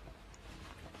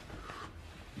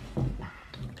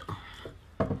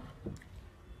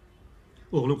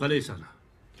 O'g'lim qalaysan?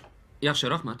 Yaxshi,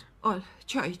 rahmat. Ol,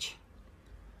 choy ich.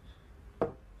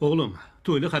 O'g'lim,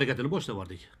 to'yni harakatini boshlab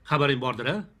bordik. Xabaring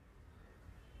bordir-a?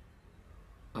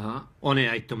 Ha? Onang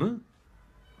aytdimi?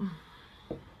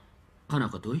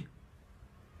 Qanaqa to'y?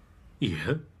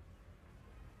 Iya.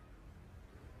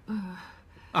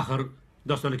 Axir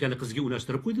Doston akani qiziga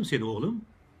unashtirib qo'ydim seni o'g'lim.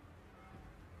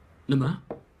 Nima?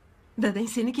 Dadang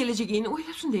seni kelajagingni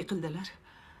o'ylab shunday qildilar.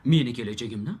 Meni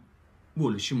kelajagimni?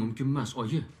 Bo'lishi mumkin emas,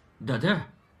 oyi. Dada.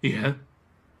 Iya.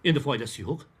 Endi foydasi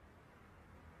yo'q.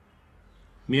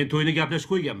 Men to'yni gaplashib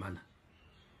qo'yganman.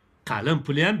 Qalin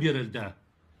puli ham berildi.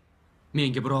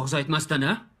 Menga bir og'iz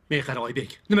aytmasdan-a? Men qara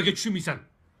Oybek, nimaga tushunmaysan?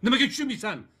 Nimaga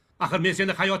tushunmaysan? Axir men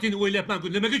seni hayotingni o'ylayapman-ku,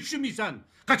 nimaga tushunmaysan?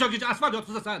 Qachongacha asfalt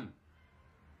yotqizasan?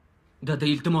 Dada,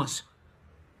 iltimos.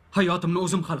 Hayotimni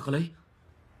o'zim hal qilay.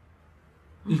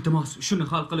 Iltimos, shuni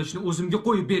hal qilishni o'zimga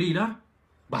qo'yib beringlar.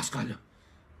 Bas qil.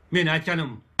 Men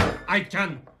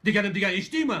aytgan deganim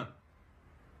eshitdingmi?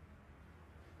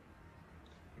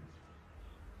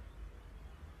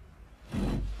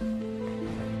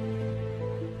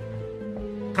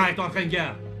 Qayt orqangga.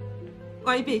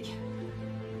 Oybek.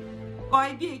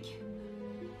 Oybek.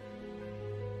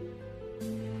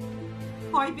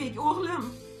 Oybek, o'g'lim.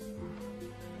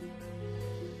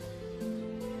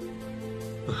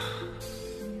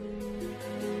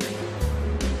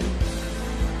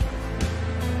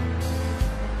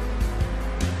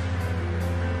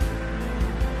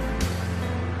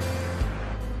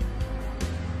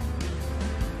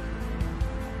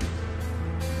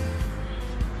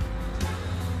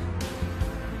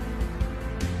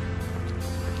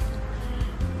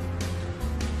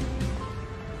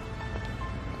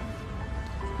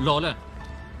 Lola.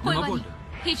 Nima bo'ldi?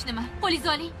 Hech nima. Qo'lingizni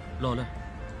oling. Lola,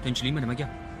 tinchlikmi, nima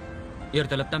gap?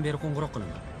 Ertalabdan beri qo'ng'iroq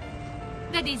qilaman.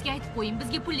 Dadangizga aytib qo'ying,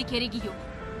 bizga pulli keragi yo'q.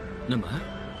 Nima?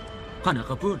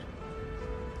 Qanaqa pul?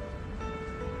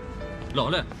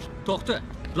 Lola, to'xta.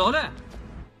 Lola.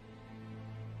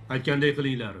 Aytganday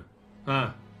qilinglar. Ha,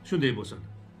 shunday bo'lsin.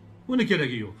 Uni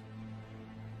keragi yo'q.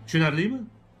 Tushunarlimi?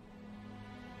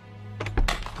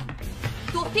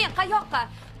 To'xtang, qayoqqa?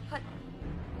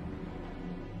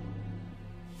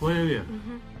 Qo'yaver.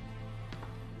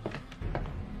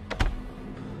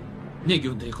 Nega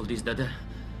unday qildingiz, dada?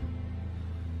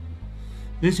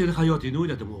 Men seni hayotingni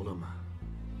o'yladim, o'g'lim.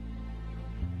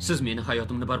 Siz meni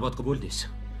hayotimni barbod qilib bo'ldingiz.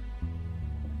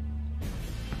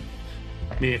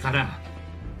 Men qara.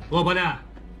 O bola.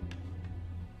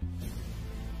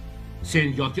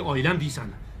 Sen yoki oilam deysan,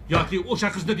 yoki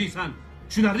o'sha qizni deysan.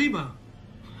 Tushunarlimi?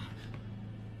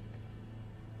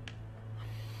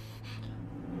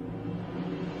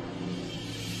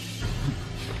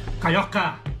 Qayoqqa?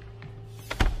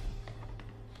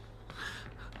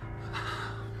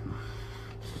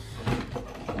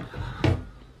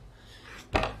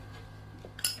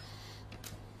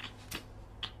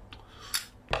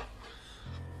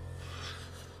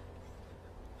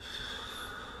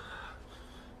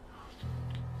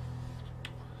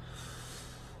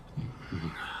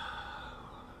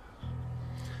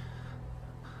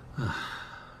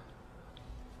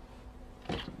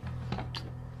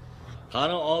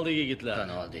 Qani oldik yigitlar.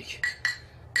 Qani oldik.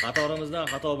 Qatorimizdan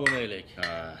xato bo'lmaylik.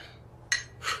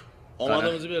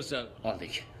 Omadimizni bersan.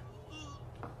 Oldik.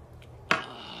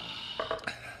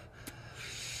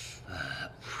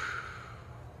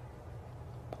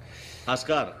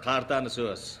 Askar, qartani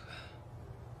so'z.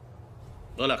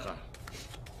 Bo'laqa.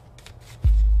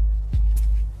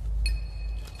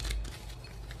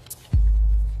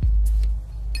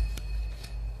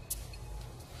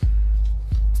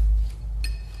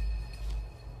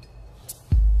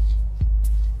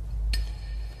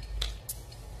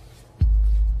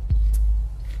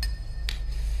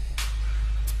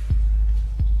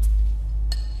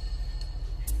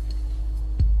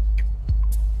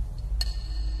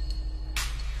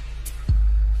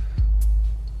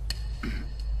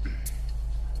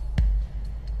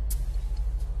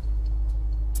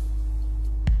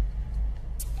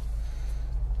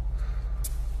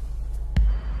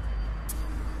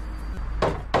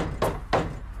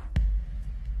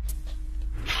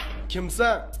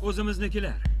 Kimsan?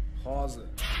 O'zimiznikilar. Hozir.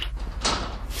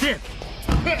 Ket.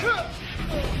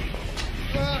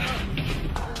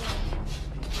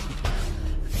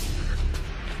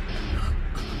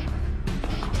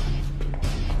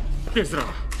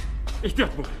 Tezroq.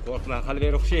 Ehtiyot bo'l. Qo'rqma,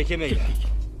 qalbing ruhiga kelmaydi.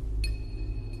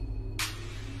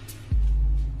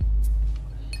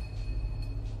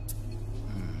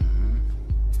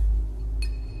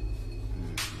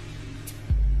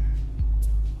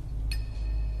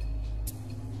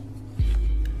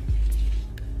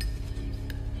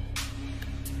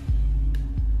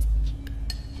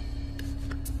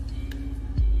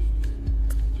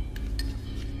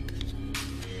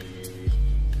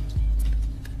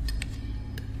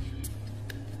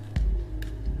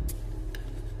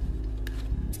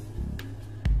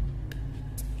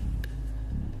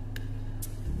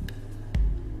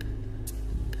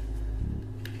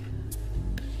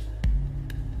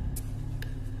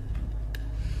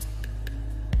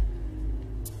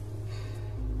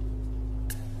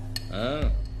 Ha.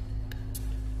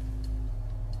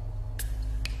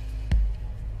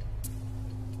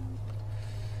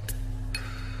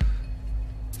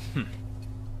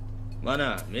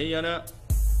 Mana, men yana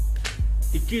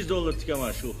 $200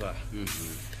 tikaman shuha.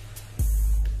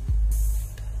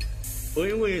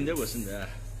 O'yin-o'yinda bo'lsin-da.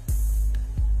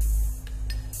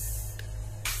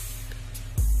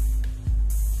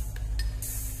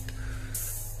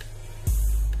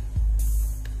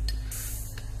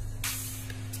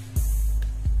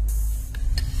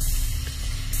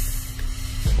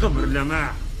 Qimirlama.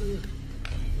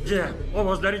 Ye,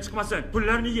 ovozlaring chiqmasin.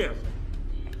 Pullarni ye.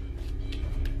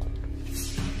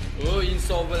 O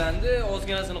insof bilandi,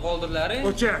 ozginasini qoldirlaring.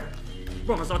 O'cha.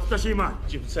 Bo'lmasa otib tashlayman.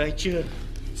 Jimsaychi.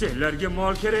 Senlarga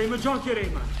mol kerakmi, jon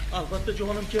kerakmi? Albatta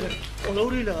jonim kerak.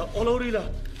 Olaveringlar.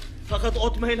 Faqat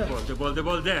otmanglar.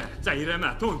 Bo'ldi.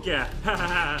 Zayrama, to'nka.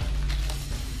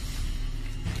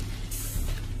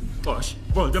 Xo'sh,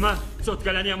 bo'ldimi?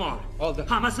 Sotkalarni ham ol. Oldi.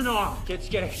 Hammasini ol. Ketish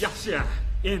kerak. Yaxshi.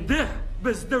 Endi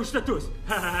bizda 3 ta tuz.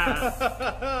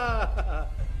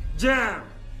 Jam.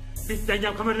 Bittang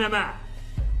ham qimirlama.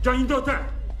 Joyingda o'tir.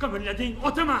 Qimirlading,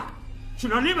 otama.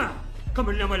 Tushunarlimi?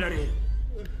 Qimirlamalaring.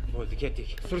 Bo'ldi, ketdik.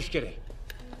 Surish kerak.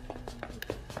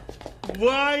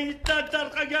 Voy,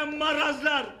 tarqagan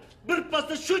marazlar. Bir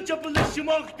pasda shuncha pulni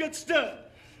shimo qilib ketishdi.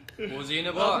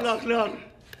 O'zingni bor. Ablaqlar.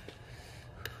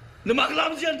 Nima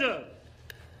qilamiz endi?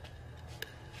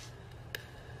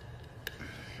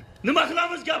 Nima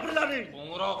qilamiz gapirding?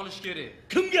 Qo'ng'iroq qilish kerak.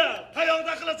 Kimga?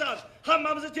 Qayoqda qilasan?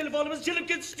 Hammamizni telefonimiz chilib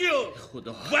ketishdi-yu.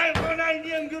 Xudo. Voy,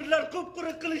 onangni ham gurlar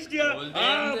qop-quruq qilishdi-ya.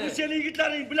 Bu sening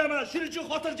yigitlaring bilaman. Shuning uchun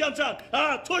xotirjamsan. Ha,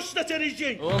 to'shda seni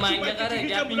ishing. O, menga qara,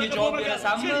 gapingga javob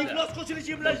berasanmi? Sen iflos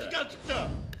qo'shilishing bilan chiqib chiqdi.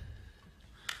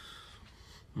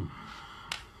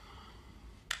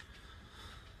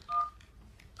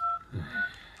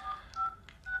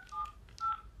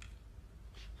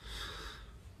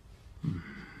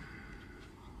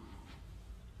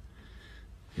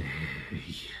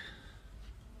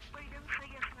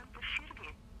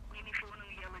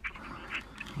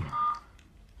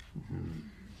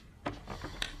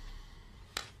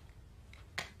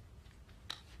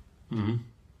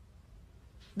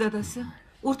 Dadasi,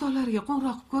 o'rtoqlariga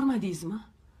qo'ng'iroq qilib ko'rmadingizmi?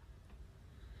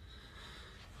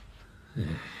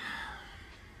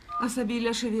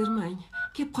 Asabiylashavermang,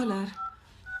 kelib qolar.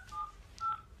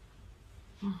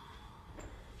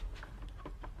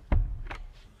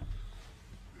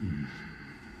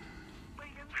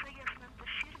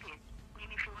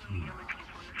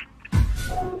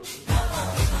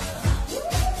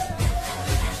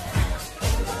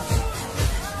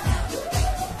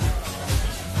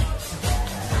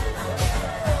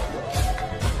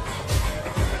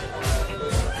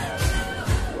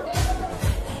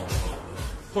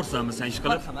 Xursandmisan ish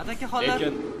qilib? Marhamat aka, xollar.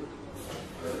 Lekin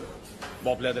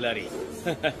bopladilaring.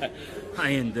 Ha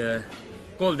endi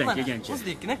qo'ldan kelgancha.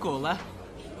 O'zbekni qo'la.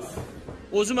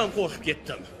 O'zim ham qo'rqib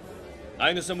ketdim.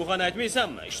 Ayniqsa Muxan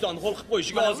aytmaysanmi? Ishtonni qo'l qilib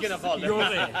qo'yishiga ozgina qoldi. Yo'q.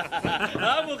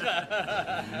 Ha, Muxa.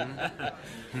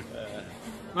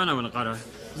 Mana buni qara.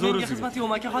 Zo'r Menga xizmat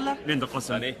yo'qmi aka, xollar? Menda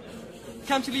qolsin.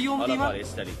 Kamchilik yo'qmi deyman? Mana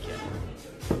esdalikka.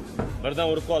 Birdan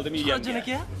urib qoldim miyamga. Xo'jin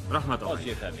aka. Rahmat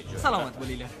og'a. Salomat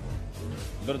bo'linglar.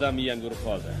 Birdan miyamga urib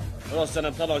qoldi. Rostdan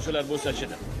ham talonshular bo'lsa-chi.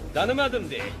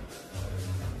 Tanimadim-de.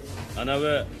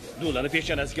 Anavi Dulani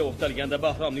peshonasiga o'qtalganda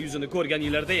Bahromning yuzini ko'rgan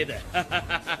yillarda edi.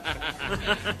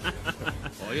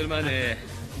 Qo'yilmani.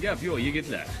 Gap yo'q,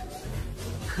 yigitlar.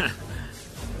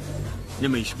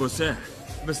 Nima ish bo'lsa,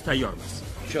 biz tayyormiz.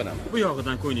 Ishonaman. Bu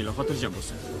yog'idan ko'nglingiz xotirjam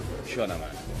bo'lsin.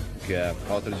 Ishonaman. Gap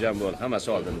xotirjam bo'l, hammasi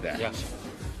oldinda. Yaxshi.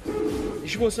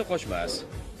 Ish bo'lsa qochmas.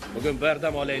 Bugun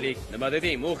bardam olaylik. Nima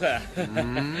deding, Muxa?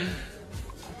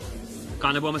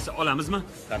 Qani bo'lmasa olamizmi?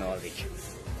 Qani oldik.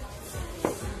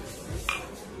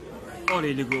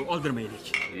 Olaylik-ku, oldirmaylik.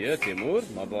 Yo, Temur,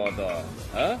 mabodo.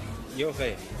 Ha? Yo'q,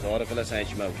 ey. To'g'ri qilasan,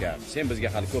 ichma ukam. Sen bizga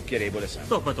hali ko'p kerak bo'lasan.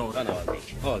 To'ppa-to'g'ri. Qani oldik.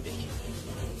 Oldik.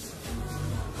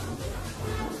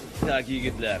 Tak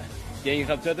yigitlar, keyingi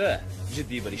haftada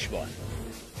jiddiy bir ish bor.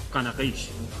 Qanaqa ish?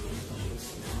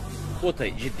 O'ta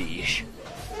jiddiy ish.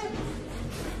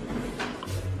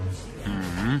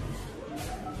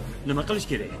 Nima qilish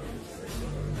kerak?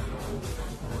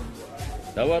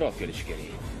 Tovar olib kelish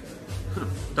kerak.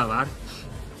 Tovar?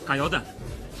 Qayoqdan?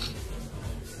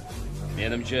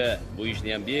 Menimcha, bu ishni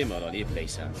ham bemalol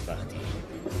eplaysan, Baxti.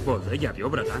 Bo'ldi, gap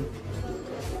yo'q, bratan.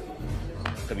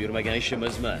 Qilib yurmagan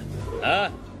ishimizmi? Ha?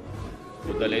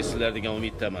 Uddalaysizlar degan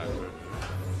umiddaman.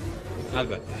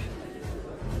 Albatta.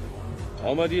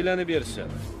 Omadinglarni bersin.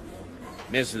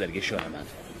 Men sizlarga ishonaman.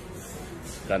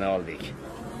 Qani oldik.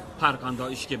 Har qanday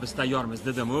ishga biz tayyormiz,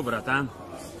 dedim-u, bratan.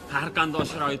 har qanday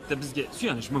sharoitda bizga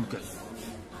suyanish mumkin.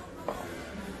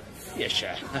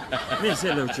 Yasha. Men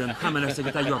senlar uchun hamma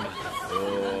narsaga tayyorman.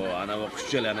 Ana bu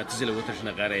qushchalarni tizilib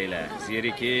o'tirishini qaranglar.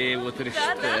 Zerikib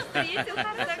o'tirishdi.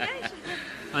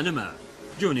 Nima?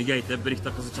 Joniga aytib, bir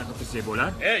ikkita qizni chaqirib tursak bo'lar?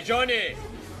 Ey Joni!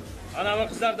 Ana bu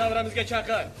qizlar davramizga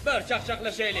chaqir. Bir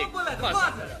chaqchaqlashaylik.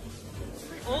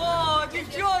 О,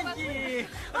 девчонки!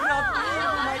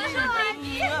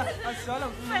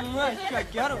 Ассалам.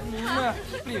 Шакер.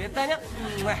 Привет, Таня.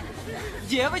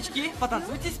 Девочки,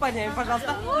 потанцуйте с парнями,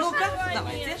 пожалуйста. Ну-ка,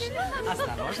 давайте.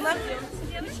 Осторожно.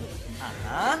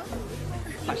 Ага.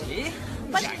 Пошли.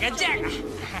 Джага-джага.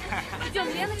 Идем,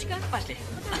 Леночка. Пошли.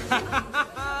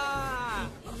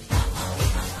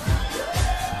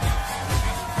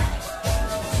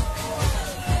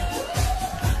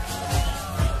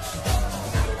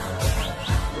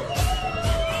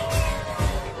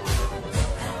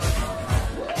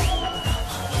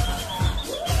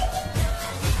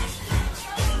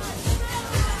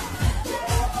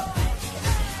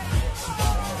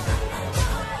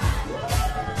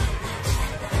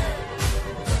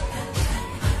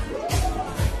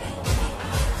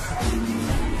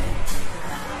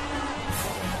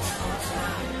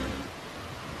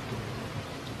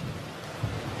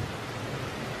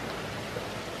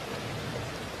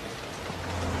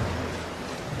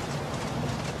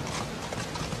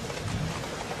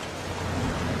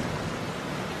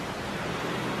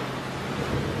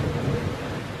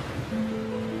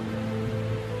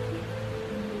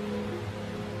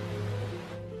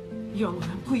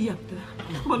 Yomg'ir qo'yyapti.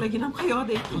 Bolaginam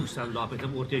qayoqda ekan? Sen lop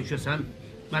etib o'rtaga tushasan,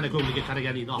 mana ko'ngliga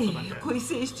qaraganingni oqibati.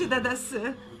 Qo'ysangchi dadasi.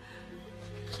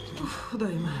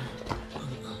 Xudoyim.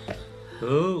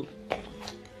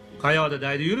 Qayoqda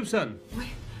daydi yuribsan?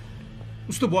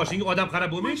 Usti boshingga odam qarab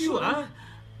bo'lmaydi-ku, ha?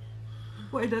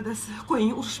 Voy dadasi,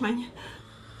 qo'ying, urushmang.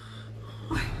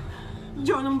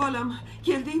 Jonim bolam,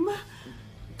 keldingmi?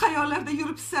 Qayoqlarda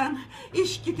yuribsan?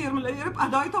 Eshikka termilib yurib,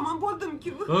 adoy tomon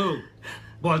bo'ldim-ku.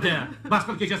 Bo'ldi.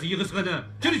 Basqil kechasi yig'isqini.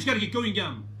 Kir ichkariga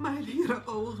ko'yingam. Mayli, yura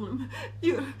o'g'lim.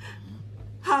 Yur.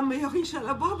 Hamma yoq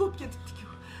inshaalloh bor bo'lib ketibdi-ku.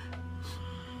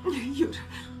 Yur.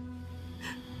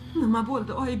 Nima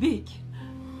bo'ldi, Oybek?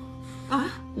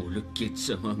 O'lib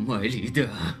ketsam ham mayli-da.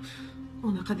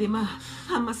 Unaqa dema,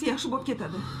 hammasi yaxshi bo'lib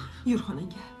ketadi. Yur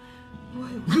xonangga.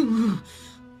 Voy.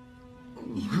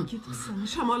 Yur ketibsan,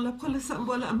 shamollab qolasan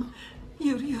bolam.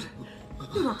 Yur. Yur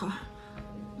oqa.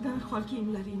 Darhol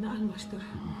kiyimlaringni almashtir.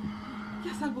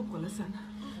 Kasal bo'lib qolasan.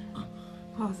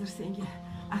 Hozir senga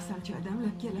asal choy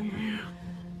damlab kelaman.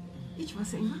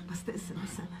 Ichmasang birpasda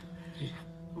isinasan.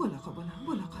 Bo'laqa bolam,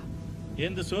 bo'laqa.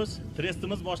 Endi so'z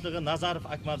trestimiz boshlig'i Nazarov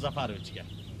Akmal Zafarovichga.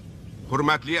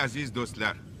 Hurmatli aziz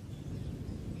do'stlar.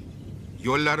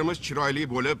 Yo'llarimiz chiroyli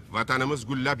bo'lib, vatanimiz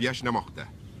gullab yashnamoqda.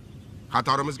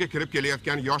 Qatorimizga kirib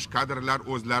kelayotgan yosh kadrlar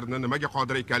o'zlarini nimaga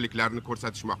qodir ekanliklarini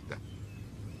ko'rsatishmoqda.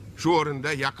 Shu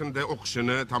o'rinda yaqinda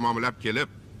o'qishini tamomlab kelib,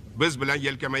 biz bilan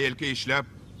yelkama-yelka ishlab,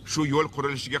 shu yo'l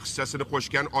qurilishiga hissasini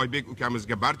qo'shgan Oybek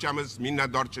ukamizga barchamiz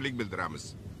minnatdorchilik bildiramiz.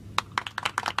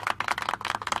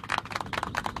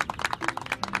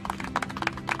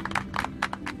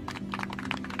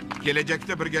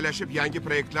 Kelajakda birgalashib yangi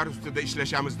proyektlar ustida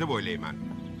ishlashamiz deb o'ylayman.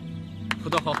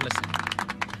 Xudo xohlasa.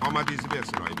 Omadingizni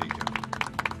bersin Oybekjon.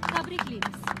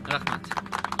 Tabriklaymiz. Rahmat.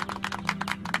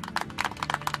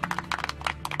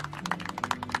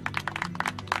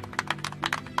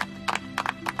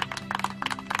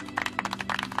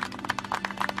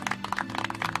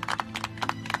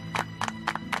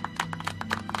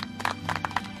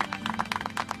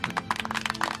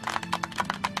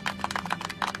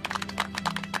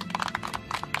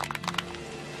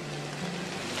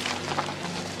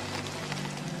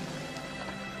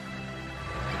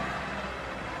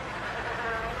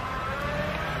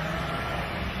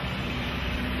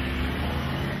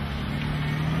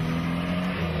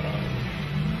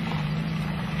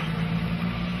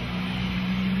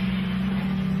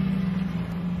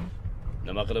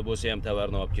 Nima qilib bo'lsa ham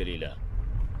tovarni olib kelinglar.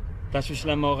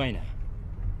 Tashvishlanma og'ayni.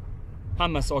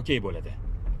 Hammasi okey bo'ladi.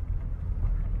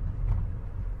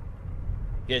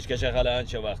 Kechgacha hali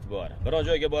ancha vaqt bor. Biror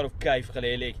joyga borib kayf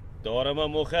qilaylik. To'g'rimi,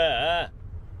 Muxa, ha?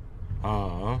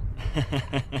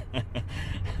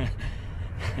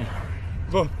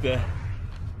 Bo'pti.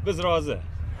 Biz rozi.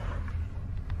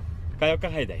 Qayoqqa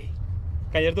hayday?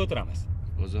 Qayerda o'tiramiz?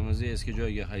 O'zimizni eski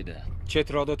joyga hayda.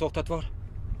 Chetroqda to'xtatib bor.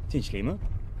 Tinchlikmi?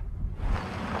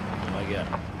 Nimaga?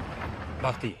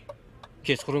 Baxti.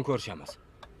 Kechqurun ko'rishamiz.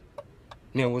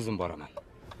 Men o'zim boraman.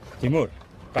 Timur,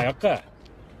 qayoqqa?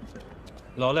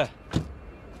 Lola.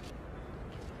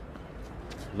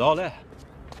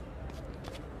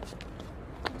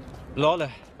 Lola,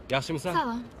 yaxshimisan?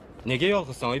 Salom. Nega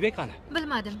yolg'izsan, Oybek qani?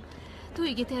 Bilmadim.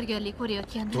 To'yiga tayyorgarlik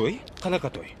ko'rayotgandim. To'y? Qanaqa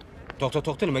to'y?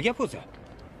 To'xta, nima gap o'zi?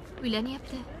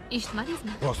 Uylanyapti.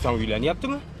 Eshitmadingizmi? Rostdan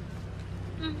uylanyaptimi?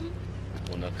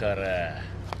 Uni qara.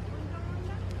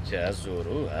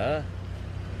 Jazuru, ha?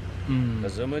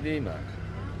 Qizimi deyman.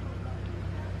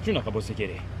 Shunaqa bo'lsa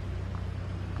kerak.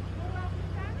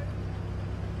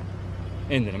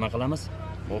 Endi nima qilamiz?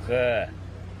 Muxa,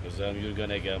 biz ham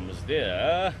yurgan ekanmiz-da,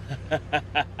 ha?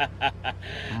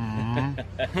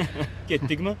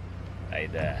 Ketdikmi?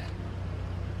 Hayda.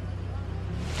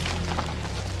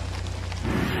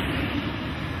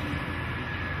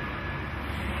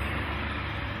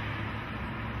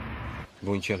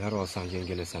 Bunchalar oson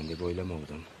yengilasan deb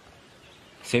o'ylamovdim.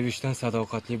 Sevishdan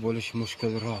sadoqatli bo'lish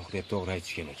mushkulroq deb to'g'ri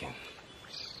aytishgan ekan.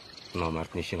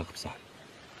 Nomardni ishini qilibsan.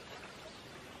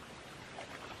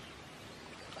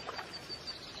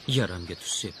 Yaramga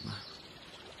tuz sepma.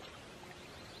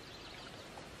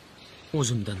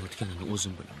 O'zimdan o'tganini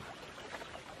o'zim bilaman.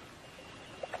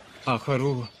 Axir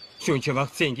u shuncha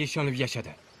vaqt senga ishonib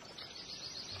yashadi.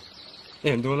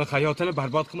 Endi uni hayotini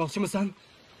barbod qilmoqchimisan?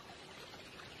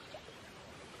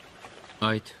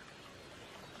 Ayt.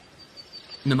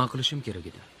 Nima qilishim kerak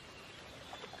edi?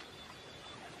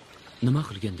 Nima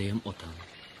qilganda ham otam.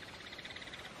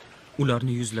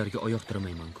 Ularni yuzlariga oyoq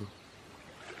tiramayman-ku.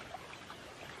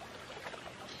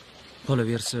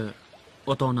 Qolaversa,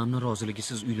 ota-onamni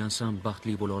roziligisiz uylansam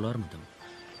baxtli bo'la olarmidim?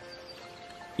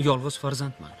 Yolg'iz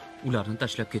farzandman. Ularni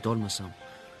tashlab keta olmasam.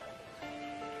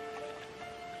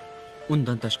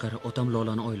 Undan tashqari otam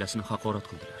Lolani oilasini haqorat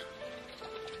qildilar.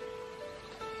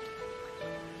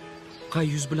 Qay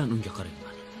yuz bilan unga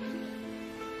qarayman?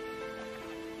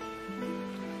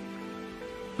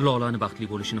 Lolani baxtli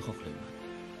bo'lishini xohlayman.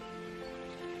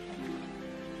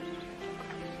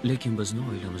 Lekin bizning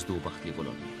oilamizda u baxtli bo'la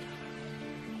olmaydi.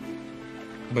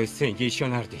 Biz senga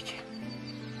ishonardik.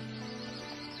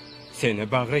 Seni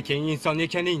bag'ri keng inson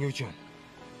ekaning uchun.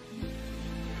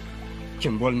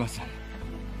 Kim bo'lmasin.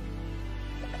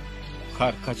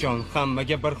 Har qachon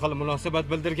hammaga bir xil munosabat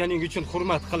bildirganing uchun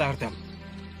hurmat qilardim.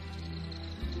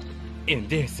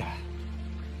 Endi esa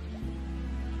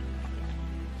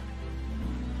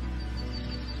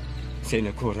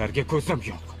seni ko'rarga ko'zim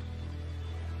yo'q.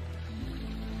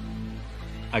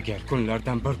 Agar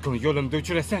kunlardan bir kun yo'limda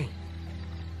uchrasang,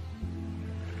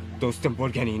 do'stim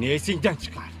bo'lganingni esingdan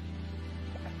chiqar.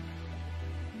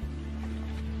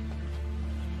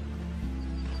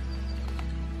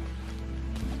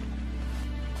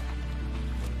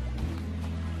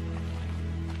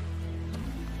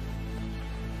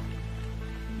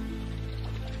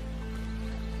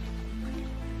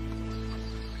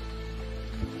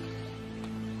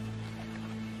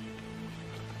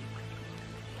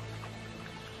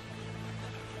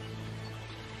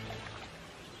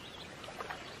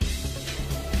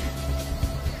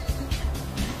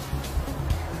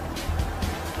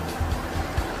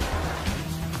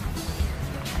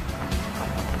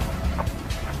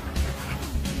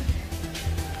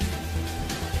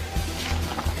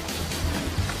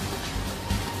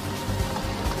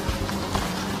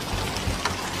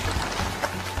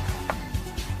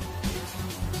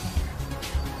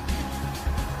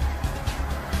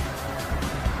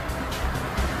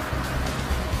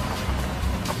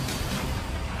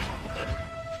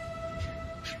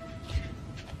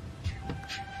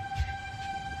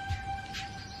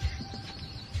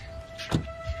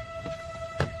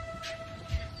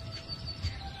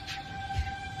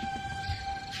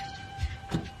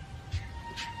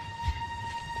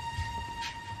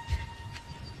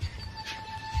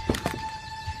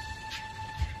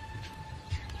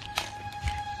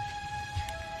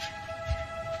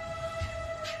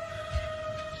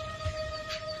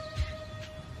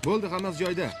 Bo'ldi, hammasi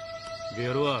joyida.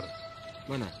 Bervar.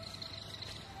 Mana.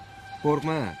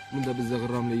 Qo'rqma, bunda bizda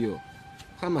g'irromlik yo'q.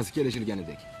 Hammasi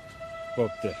kelishilganidek.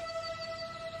 Bo'pti.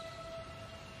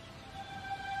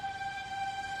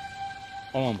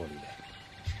 Omon bo'linglar.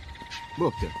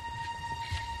 Bo'pti.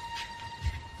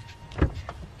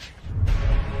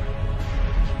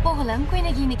 O'g'lim,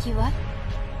 ko'ylagingni kiyib ol.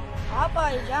 Hop,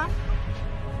 oyijon.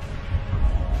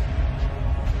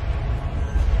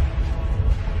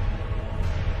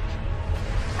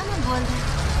 Bo'ldi.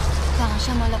 Tag'in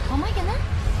shamollab qolmagin-a?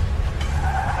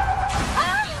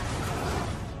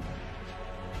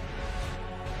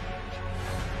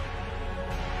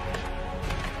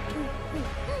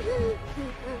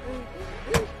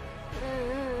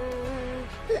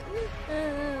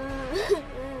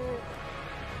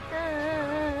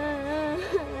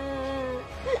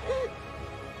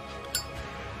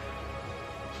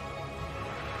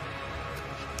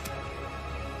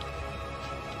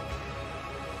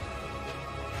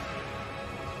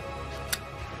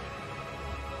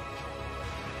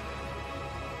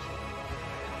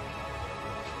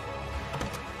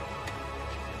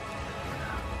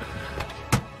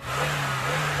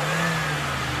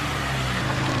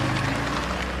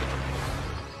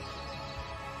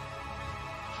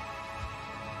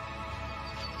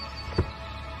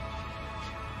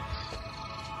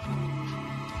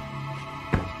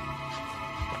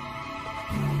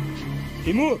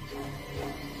 Timur!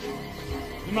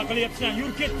 Nima qilyapsan?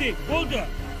 Yur ketdik. Bo'ldi.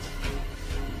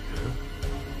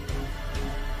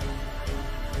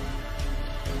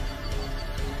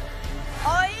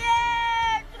 Oyi,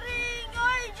 turing,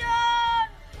 oyijon!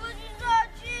 Ko'zingizni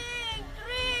oching,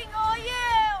 turing, oyi,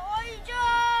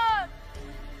 oyijon!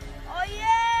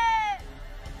 Oyi!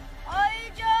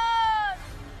 Oyijon!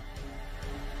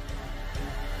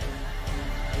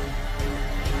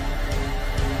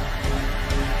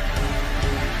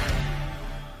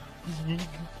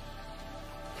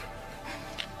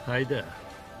 Hayda.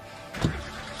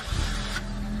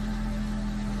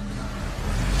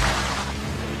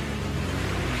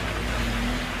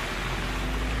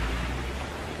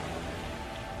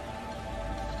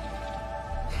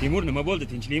 Timur, nima bo'ldi?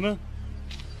 Tinchlikmi?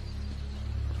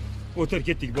 O'tir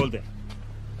ketdik, bo'ldi.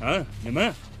 Ha, nima?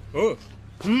 O.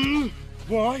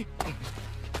 Voy.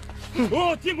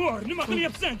 O, Timur, nima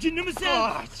qilyapsan?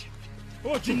 Jinnimisan?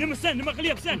 O, jinnimisan? Nima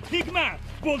qilyapsan? Tegma.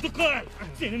 Bo'ldi, qil.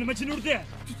 Seni nima jin urdi?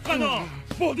 Tutqano.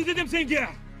 Bo'ldi dedim senga.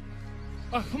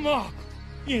 Ahmoq.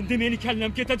 Endi meni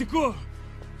kallam ketadi-ku.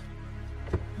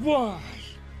 Voy.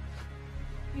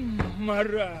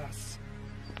 Maras.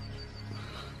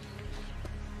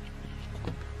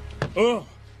 O.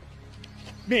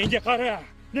 Menga qara.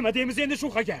 Nima deymiz endi shu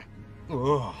xaga?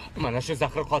 O, mana shu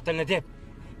zahri qotilni deb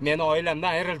men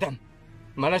oilamdan ayrildim.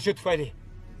 Mana shu tufayli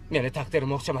meni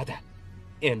taqdirim o'xshamadi.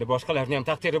 Endi boshqalarning ham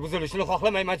taqdiri buzilishini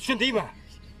xohlamayman, tushundingmi?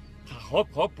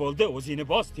 Xo'p, bo'ldi, o'zingni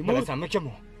bos, Timur. Bilasanmi kim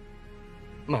u?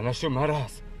 Mana shu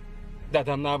maraz.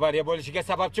 Dadamni avariya bo'lishiga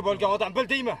sababchi bo'lgan odam,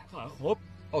 bildingmi? Ha, xo'p.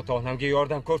 Ota-onamga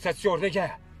yordam ko'rsatish o'rniga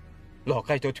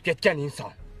loqayd o'tib ketgan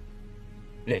inson.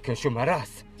 Lekin shu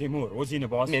maraz. Timur, o'zingni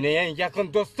bos. Meni eng yaqin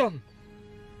do'stim.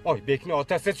 Oybekning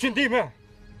otasi, tushundingmi?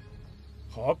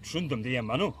 Xo'p, tushundim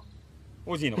deyapman-ku.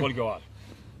 O'zingni qo'lga ol.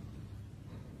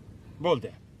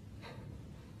 Bo'ldi.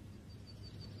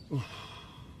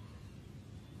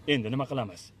 Endi nima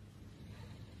qilamiz?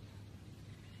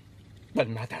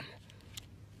 Bilmadim.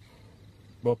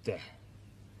 Bo'pti.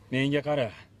 Menga qara.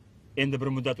 Endi bir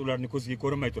muddat ularni ko'ziga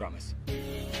ko'rinmay turamiz.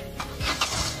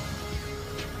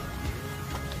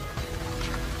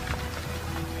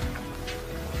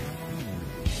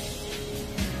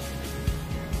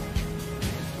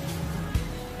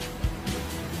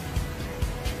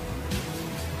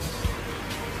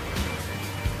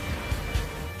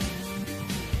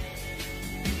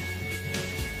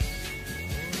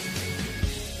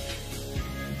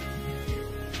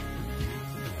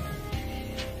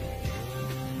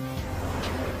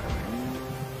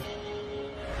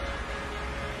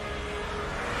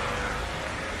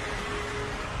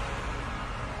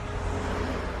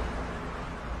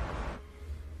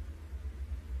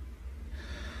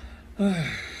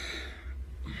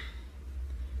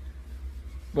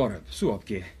 Borib, suv olib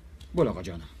kel.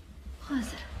 Bo'laqajonim.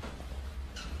 Hozir.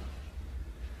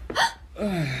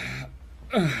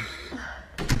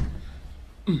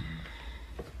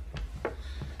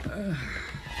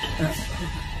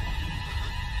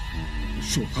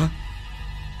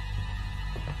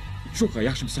 Shuqa,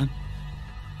 yaxshimisan?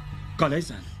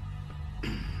 Qalaysan?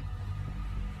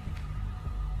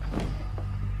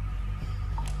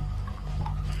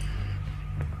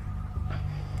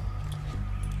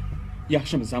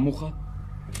 Yaxshimisan, Muxa?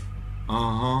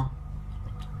 Aha.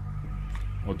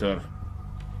 O'tir.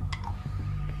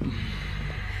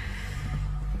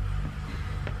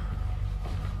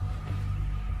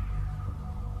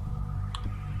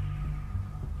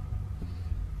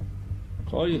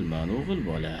 Qoyilman, o'g'il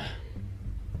bola.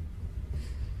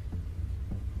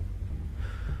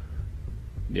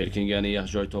 Berkingani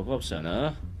yaxshi joy topibsan, ha?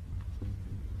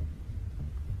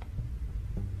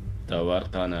 Tovar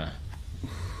qani?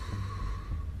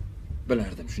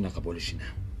 Bilardim shunaqa bo'lishini.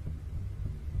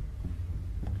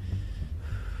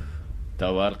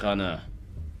 Tovar qani?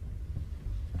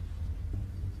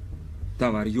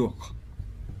 Tovar yo'q.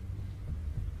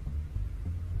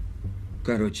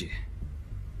 Qarochi,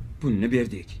 pulni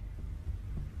berdik.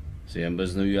 Sen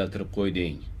bizni uyaltirib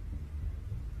qo'yding.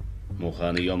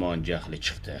 Muxani yomon jahli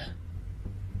chiqdi.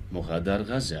 Muxa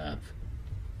darg'azab.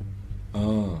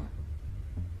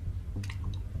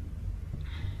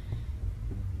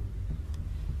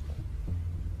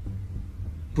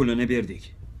 Pulini berdik.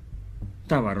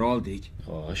 Tovarni oldik.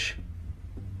 Xo'sh.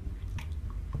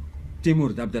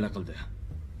 Timur dabdala qildi.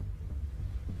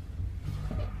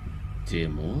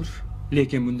 Timur?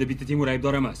 Lekin bunda bitta Timur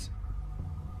aybdor emas.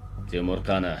 Timur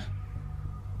qani?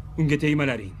 Unga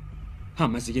tegmalaring.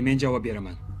 Hammasiga men javob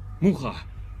beraman. Muxa.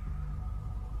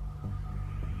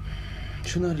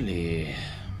 Tushunarli.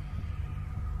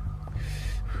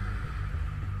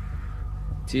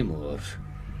 Timur.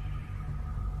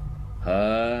 Ha,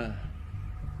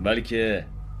 balki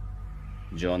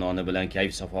jononi bilan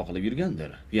kayf safo qilib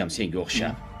yurgandir. Bu ham senga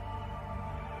o'xshab.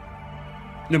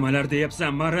 Nimalar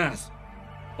deyapsan, maraz?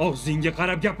 Og'zingga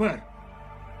qarab gapir.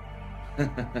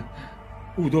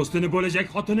 U do'stini bo'lajak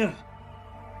xotini.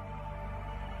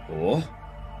 Oh,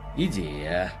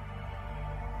 ideya.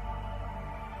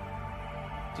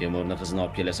 Temurni qizini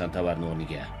olib kelasan tovarni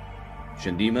o'rniga.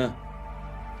 Tushundingmi?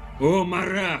 O,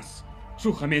 maraz. Shu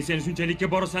ham men seni shunchalikka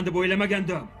borasan deb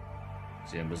o'ylamagandim.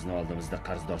 Sen bizni oldimizda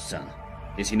qarzdorsan.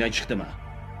 Esingdan chiqdimi?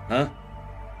 Ha?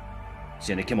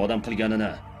 Seni kim odam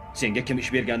qilganini, senga kim ish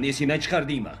berganini esingdan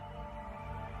chiqardingmi?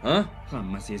 Ha?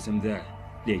 Hammasi esimda,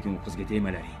 lekin u qizga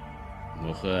tegmalaring.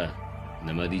 Muha,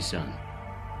 nima deysan?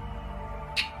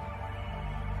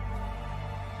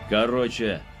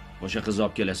 Korroche, o'sha qizni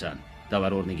olib kelasan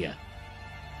tovar o'rniga.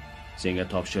 Senga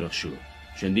topshiriq shu.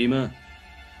 Tushundingmi?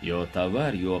 Yo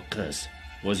tovar, yo qiz.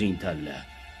 O'zing tanla.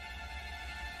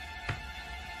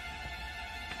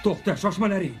 To'xta,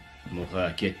 shoshmalaring. Muha,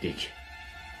 ketdik.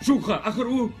 Shubha, axir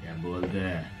u... Ya bo'ldi.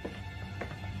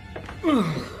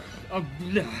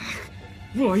 Ablah.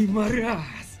 Voy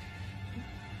maraz.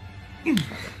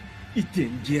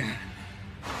 Itinga.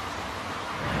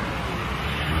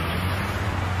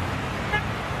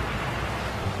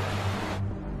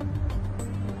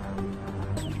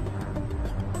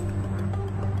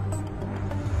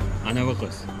 Ana bu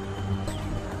qiz.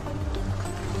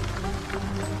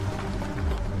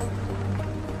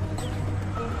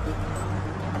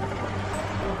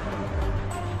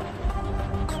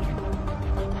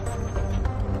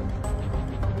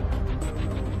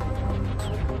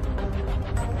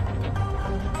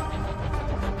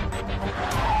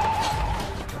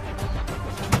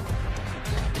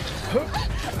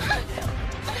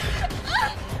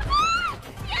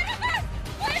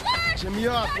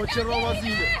 Cemiyat, o'chir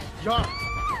ovozingni. Yo'q.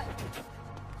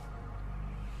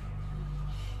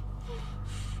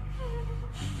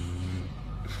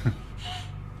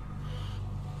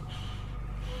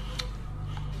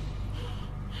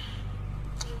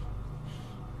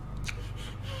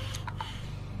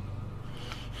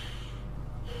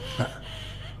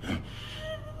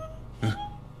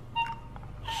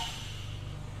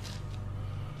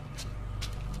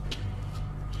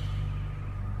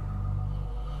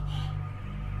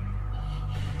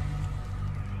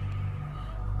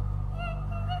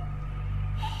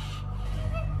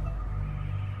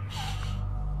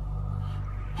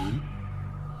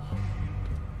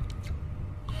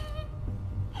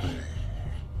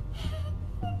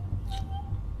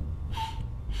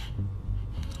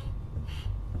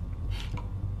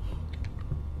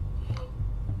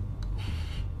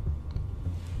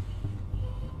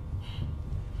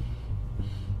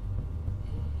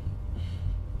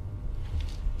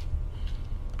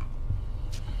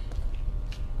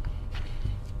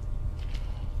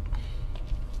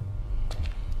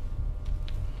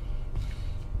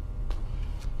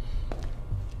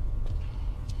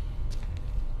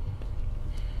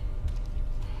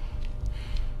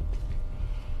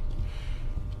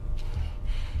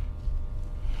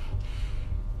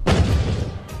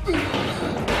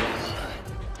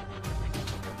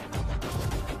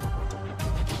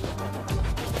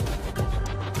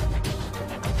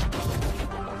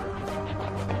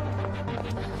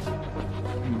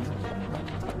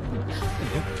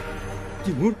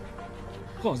 Timur,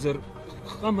 hozir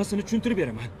hammasini tushuntirib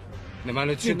beraman.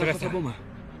 Nimani tushuntirasan? Bo'lma.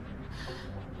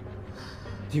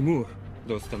 Timur,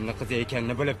 do'stimning qizi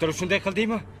ekanini bilib turib shunday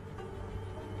qildingmi?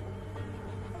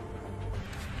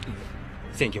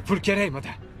 Senga pul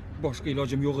kerakmidi? Boshqa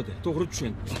ilojim yo'q edi. To'g'ri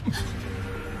tushun.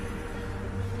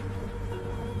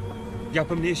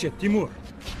 Gapimni eshit, Timur.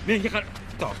 Menga qara.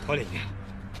 Top qo'ling.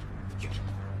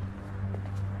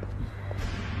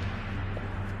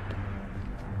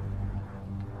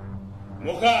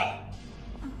 Muha!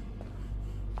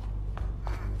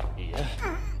 Iya.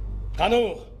 Qani u?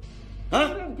 Ha?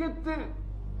 Ketdi.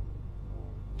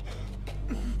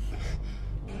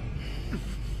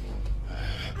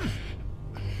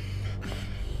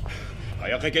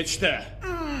 Qayoqqa ketishdi?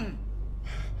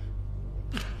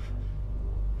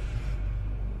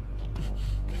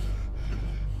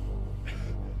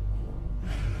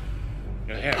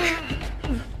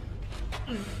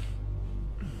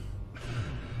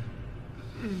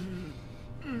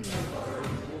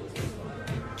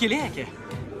 Keling aka.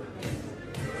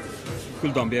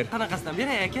 Puldon ber. Qanaqasidan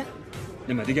beray aka?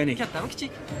 Nima deganing? Kattami,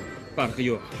 kichik? Farqi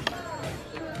yo'q.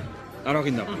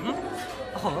 Arog'ingdan.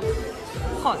 Xo'p.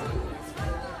 Hozir.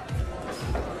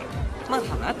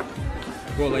 Marhamat.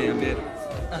 Kola ham ber.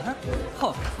 Aha.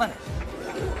 Xo'p, mana.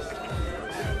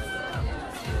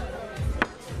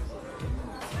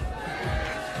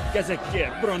 Gazakka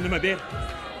biron nima ber.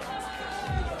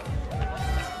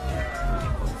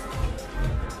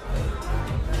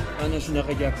 Ana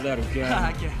shunaqa gaplar uka. Ha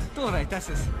aka, to'g'ri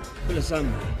aytasiz.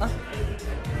 Bilasanmi?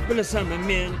 Bilasanmi,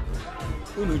 men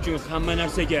uning uchun hamma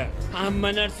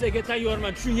narsaga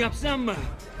tayyorman, tushunyapsanmi?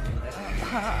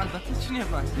 Ha, albatta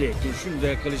tushunyapman. Lekin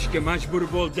shunday qilishga majbur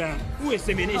bo'ldim. U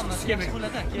esa meni eshitgisi kelmaydi.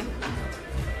 Bo'ladi aka.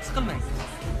 Siqilmang.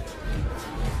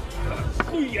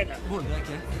 Qo'y yana. Bo'ldi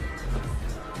aka.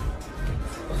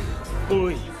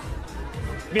 Qo'y.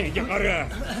 Menga qara.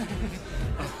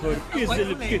 Axir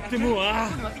ezilib ketdim-ku, a?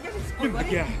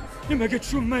 Nimaga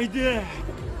tushunmaydi?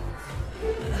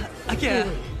 Aka.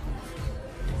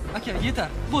 Aka, yetar.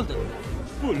 Bo'ldi.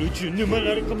 Pul uchun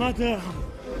nimalar qilmadim?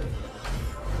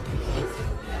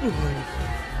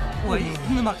 Voy,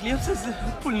 nima qilyapsiz?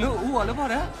 Pulni u olib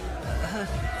bora.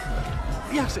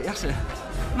 Yaxshi.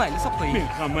 Mayli, sop qo'ying. Men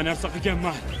hamma narsa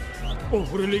qilganman.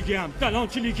 O'g'rilik ham,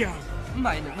 talonchilik ham.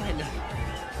 Mayli.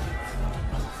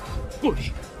 Qo'y.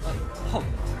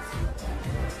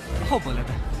 Xo'p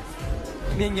bo'ladi.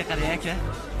 Menga qarang aka.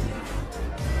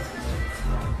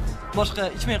 Boshqa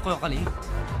ichmay qo'ya qoling.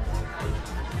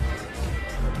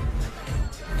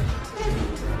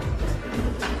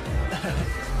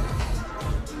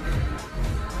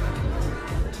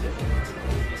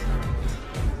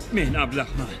 Men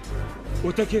ablahman.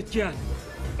 O'ta ketgan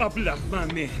ablahman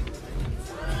men.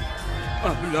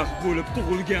 Ablah bo'lib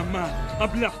tug'ilganman,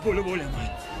 ablah bo'lib o'laman.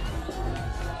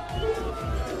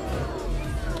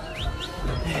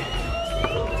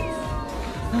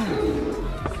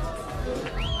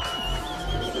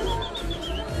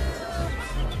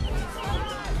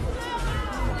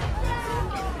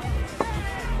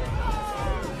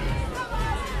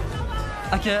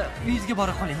 Aka, uyingizga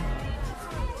bora qoling.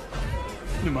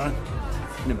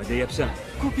 Nima deyapsan?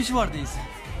 Ko'p ish bor deysiz.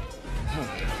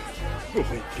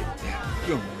 Ko'payib ketdi.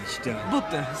 Yomon ishda.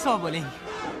 Bo'pti, sog' bo'ling.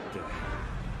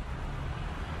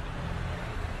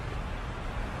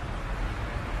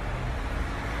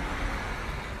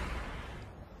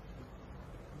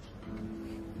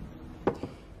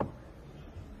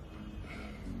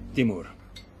 Timur.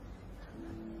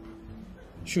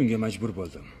 Shunga majbur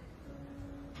bo'ldim.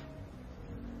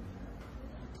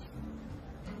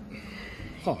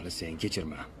 Xohlasang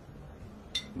kechirma.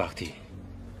 Baxti.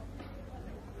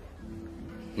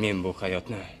 Men bu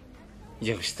hayotni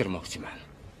yig'ishtirmoqchiman.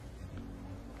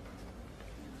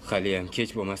 Hali ham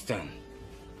kech bo'lmasdan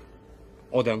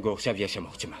odamga o'xshab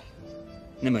yashamoqchiman.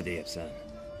 Nima deyapsan?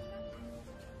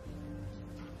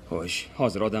 Xo'sh,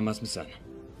 hozir odam emasmisan?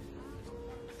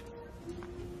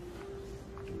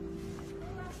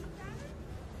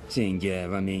 Senga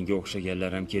va menga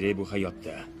o'xshaganlar ham kerak bu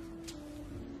hayotda.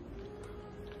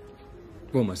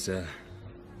 Bo'lmasa,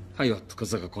 hayot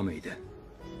qizig'i qolmaydi.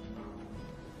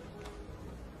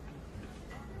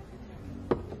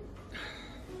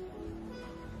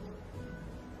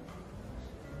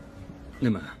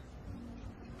 Nima?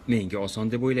 Menga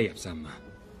oson deb o'ylayapsanmi?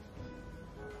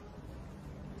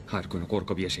 Har kuni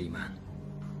qo'rqib yashayman.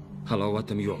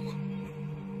 Halovatim yo'q.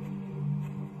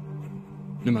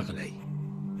 Nima qilay?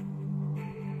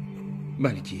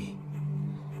 Balki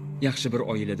yaxshi bir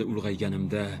oilada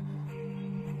ulg'ayganimda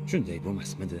shunday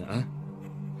bo'lmasmidi, a?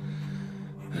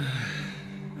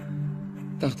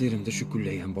 Taqdirimda shu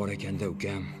kunlar ham bor ekanda,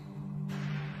 ukam.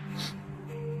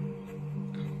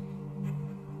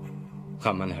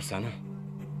 Hamma narsani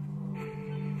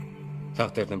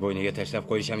taqdirni bo'yniga tashlab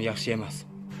qo'yish ham yaxshi emas.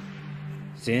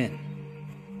 Sen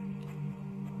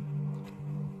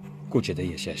ko'chada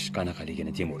yashash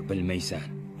qanaqaligini Timur bilmaysan.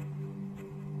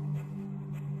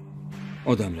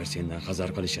 Odamlar sendan hazar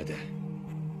qilishadi.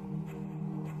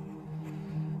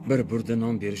 Bir burda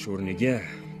non berish o'rniga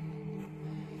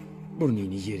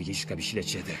burningni yerga ishqab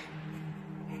ishlatishadi.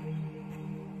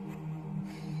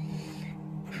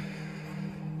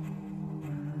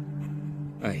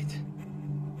 Ayt.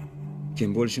 Kim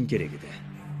bo'lishim kerak edi?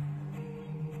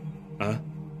 A?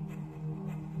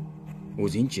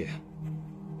 O'zingchi?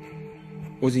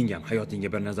 O'zing ham hayotingga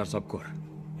bir nazar solib ko'r.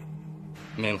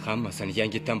 Men hammasini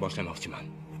yangitdan boshlamoqchiman.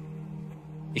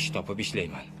 Ish topib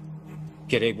ishlayman.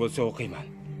 Kerak bo'lsa o'qiyman.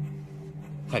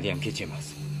 Hali ham kech emas.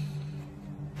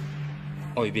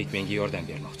 Oybek menga yordam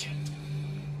bermoqchi.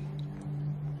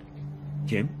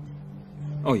 Kim?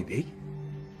 Oybek?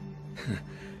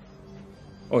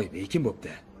 Oybek kim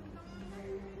bo'pti?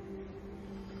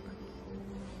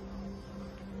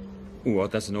 U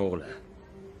otasini o'g'li.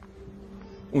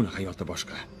 Uni hayoti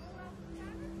boshqa.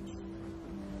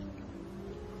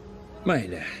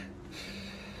 Mayli.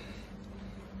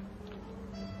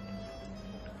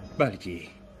 Balki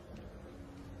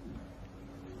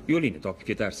yo'lingni topib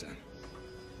ketarsan.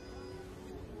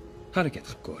 Harakat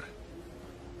qilib ko'r.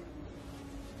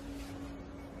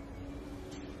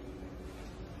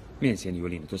 Men seni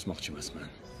yo'lingni to'smoqchi emasman.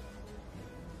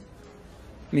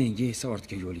 Menga esa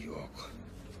ortga yo'l yo'q.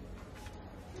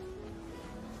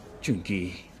 Chunki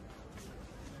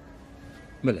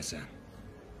bilasan,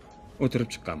 o'tirib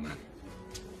chiqqanman.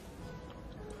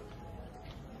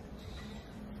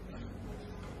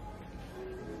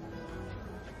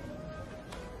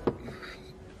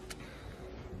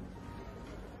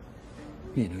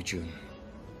 Men uchun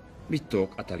bitta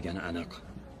o'q atalgani aniq.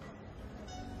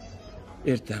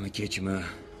 Ertami kechmi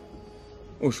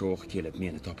o'sha o'q kelib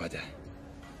meni topadi.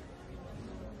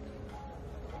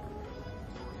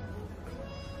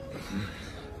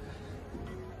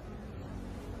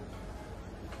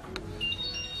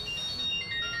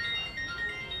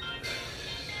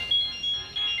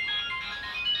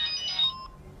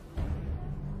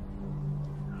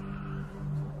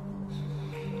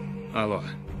 Alo.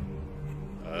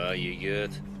 Ha,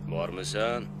 yigit,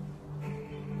 bormisan?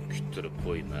 Kuttirib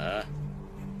qo'yma.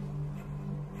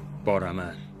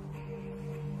 Boraman.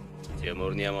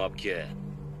 Temurni ham olib kel.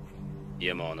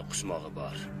 Yemoni qusmog'i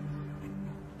bor.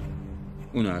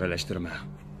 Uni aralashtirma.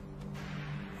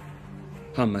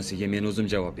 Hammasiga men o'zim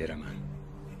javob beraman.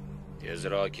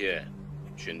 Tezroq kel.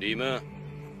 Tushundingmi?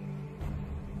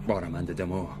 Boraman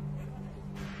dedim-ku.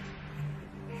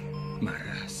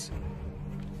 Maras.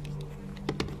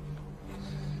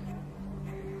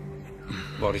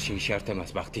 Borishing shart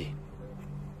emas, Baxti.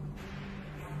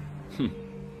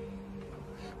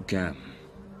 Ukam.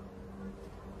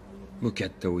 Bu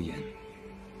katta o'yin.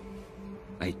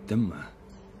 Aytdimmi?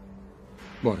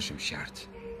 Borishim shart.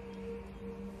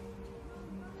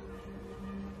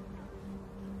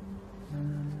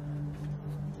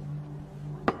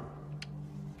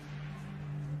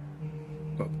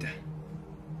 Bo'pti.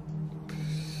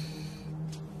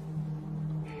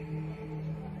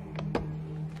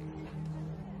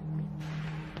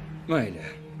 Mayli.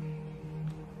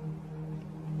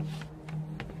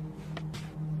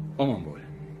 Omon bo'l.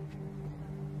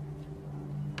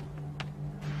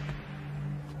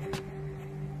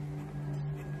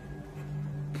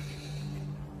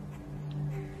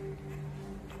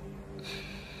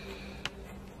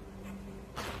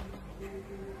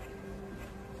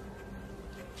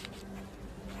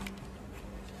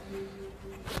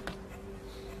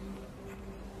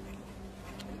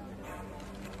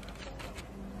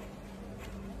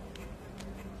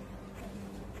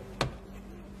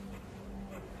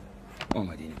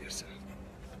 Omadingni bersin.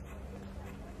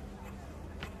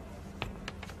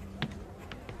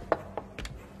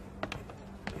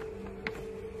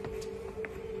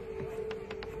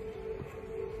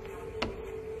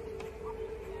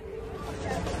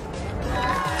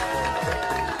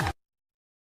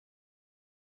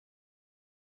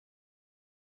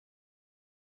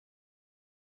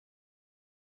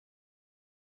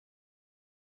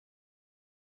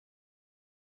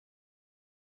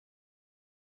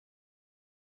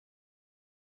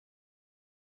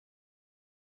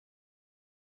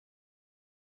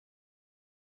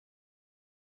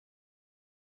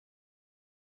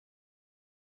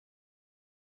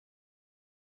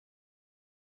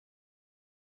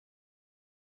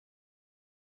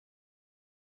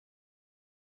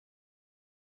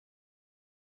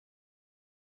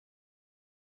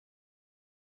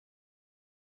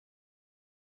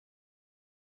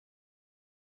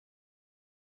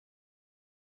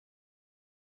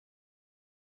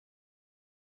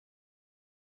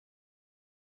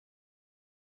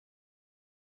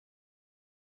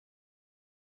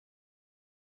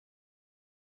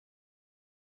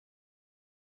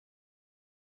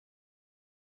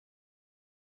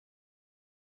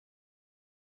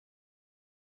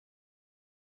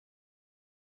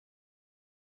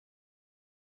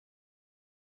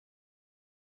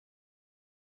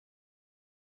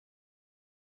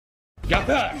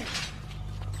 Gapir!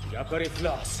 Gapir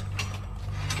iflos.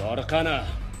 Bori qani?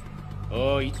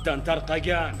 O itdan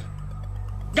tarqagan.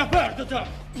 Gapir dedim.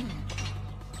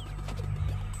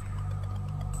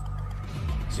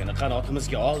 Seni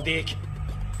qanotimizga oldik.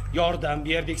 Yordam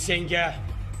berdik senga.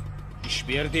 Ish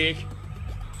berdik.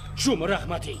 Shumi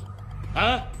rahmating?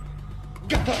 Ha?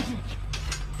 Gapir!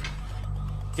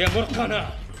 Temur qani?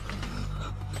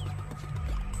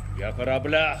 Gapir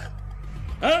ablah.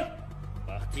 Ha?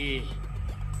 Baxti,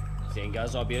 senga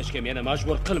azob berishga meni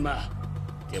majbur qilma.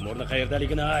 Temurni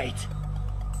qayerdaligini ayt.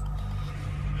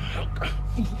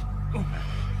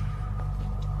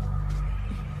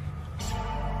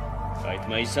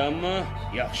 Aytmaysanmi?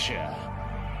 Yaxshi.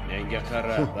 Menga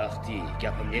qara, Baxti,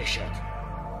 gapimni eshit.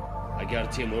 Agar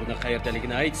Temurni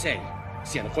qayerdaligini aytsang,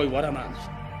 seni qo'yib yuboraman.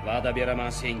 Va'da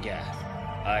beraman senga.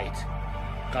 Ayt.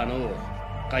 Qani u?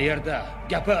 Qayerda?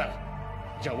 Gapir.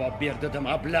 Javob ber dedim,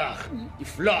 ablah.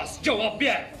 Iflos, javob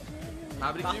ber.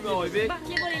 Tabriklayman Oybek.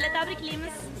 Baxtli bo'linglar,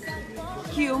 tabriklaymiz.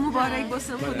 Kuyov muborak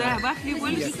bo'lsin, xudo baxtli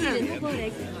bo'lishsin.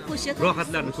 Muborak. Qo'shiq.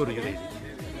 Rohatlarni ko'ringlar.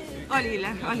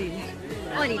 Olinglar, olinglar.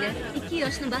 Olinglar, 2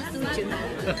 yoshni baxti uchun.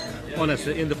 Onasi,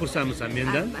 endi xursandmisan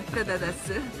mendan? Albatta,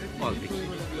 dadasi. Oldik.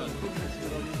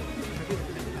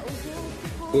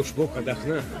 Ushbu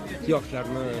qadahni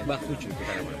yoshlarni baxti uchun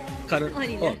ko'taraman. Qani,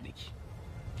 oldik.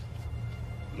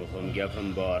 Muhim gapim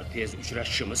bor, tez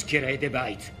uchrashishimiz kerak deb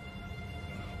ayt.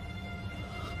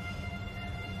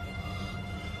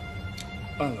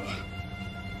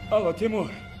 Allo, Timur.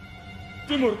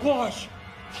 Timur, qo'sh.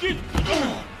 Git.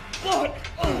 Bor.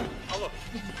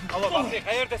 Allo, baxti,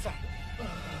 qayerdasan?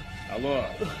 Allo.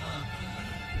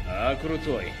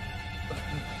 Krutoy.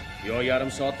 Yo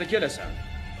yarim soatda kelasan.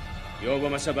 Yo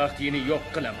bo'lmasa baxtingni yo'q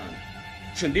qilaman.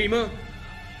 Tushundingmi?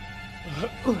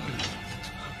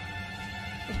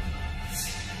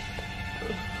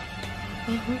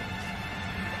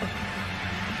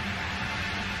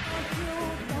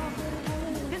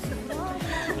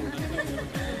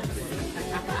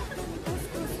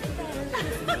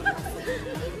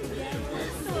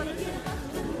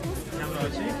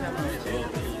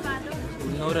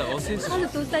 Nora, olsangiz. Hali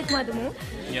do'st aytmadimi?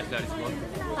 Niyatlaringiz bormi?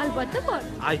 Albatta bor.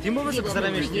 Ayting bo'lmasa bizlar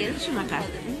ham eshitdik. Shunaqa.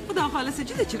 Xudo xolasa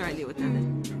juda chiroyli o'tadi.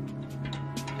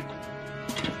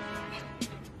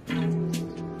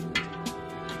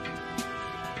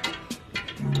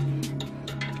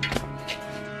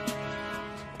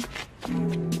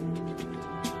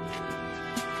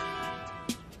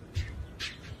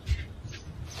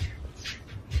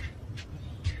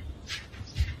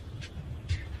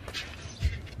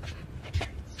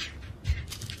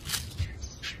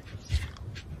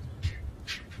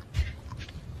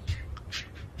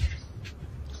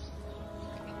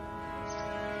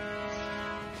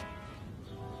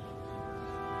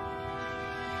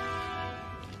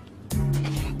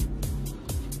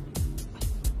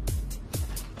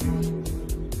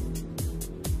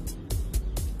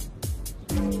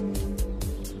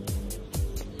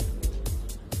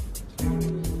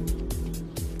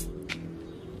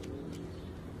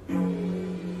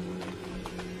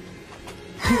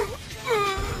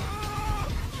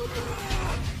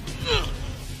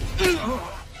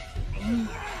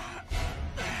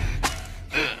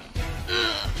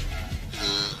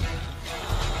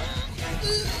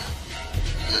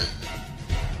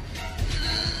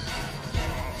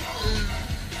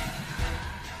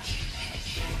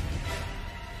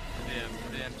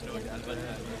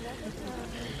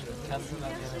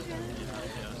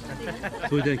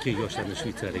 To'ydan keyin yoshlarni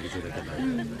Shvetsariyaga jo'nataman.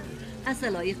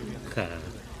 Asaloyiq. Ha.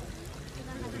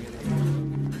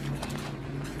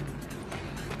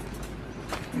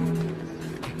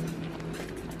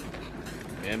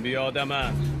 Men bu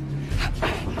yoqdaman.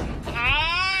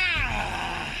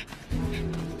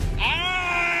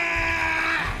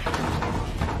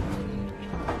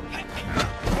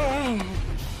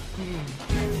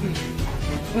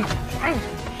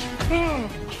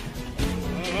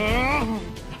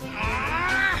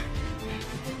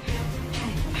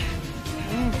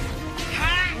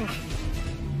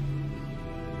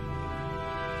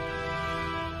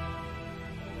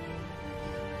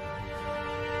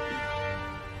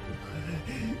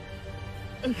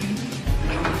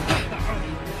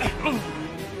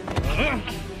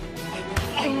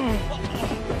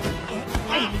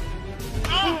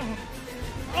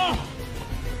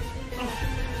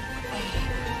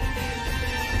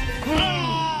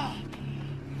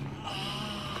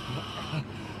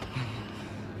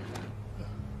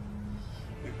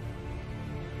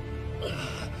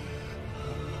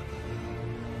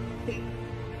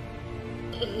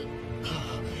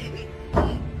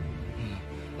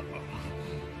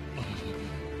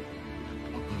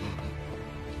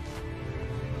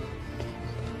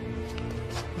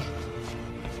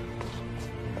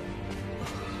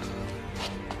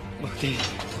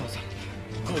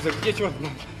 Hozir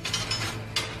kechmayapman.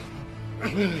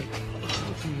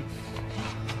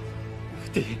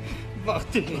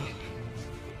 Vaqti.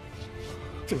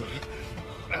 Tur.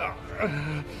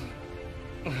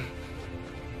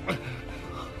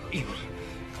 Yur.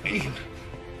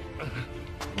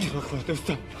 Yiroqqa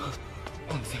do'stim.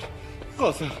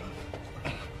 Hozir.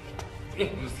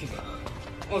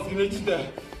 Ozgina ichida.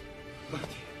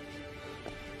 Vaqti.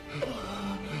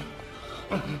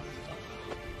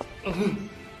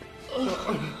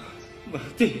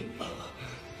 Vaqti.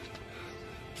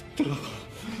 Tur.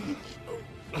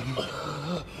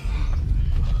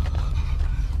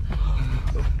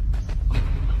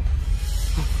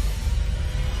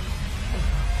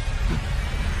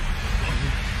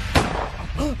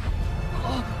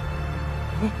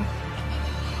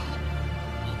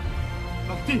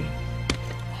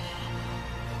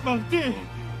 Baxting.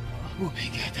 Bu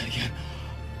menga atalgan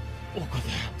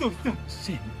o'qida. Do'stim,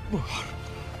 Sen bor.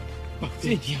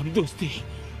 Baxting ham do'sting.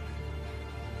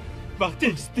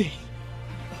 Baxting.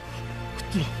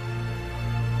 Qutlug'.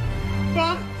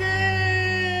 Baxting!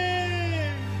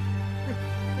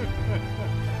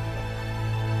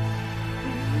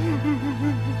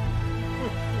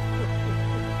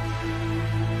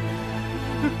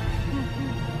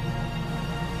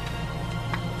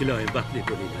 Iloyim baxtli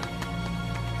bo'linglar.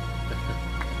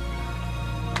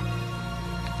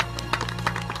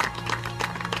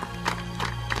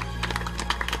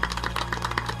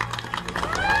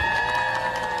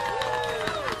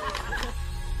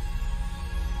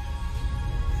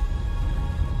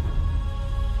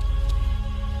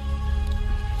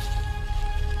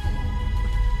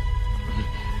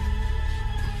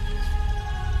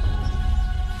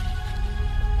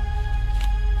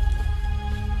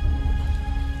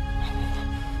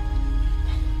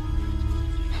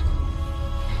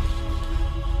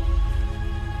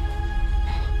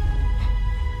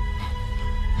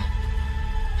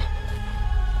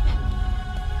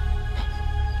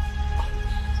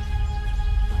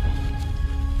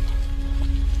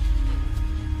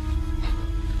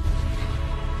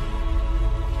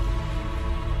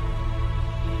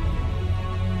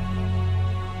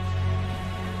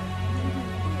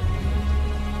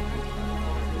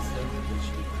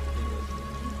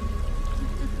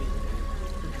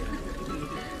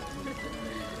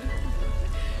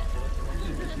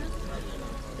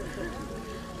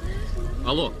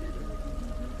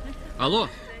 Alo.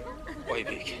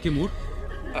 Oybek. Timur.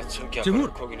 Achchiq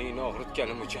gapirib ko'nglingni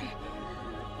og'ritganim uchun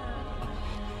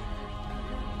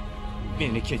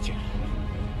meni kechir.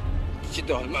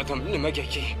 Chida olmadim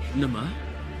nimagaki? Nima?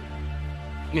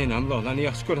 Men ham Lolani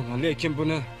yaxshi ko'raman, lekin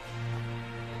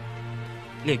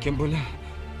buni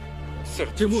sir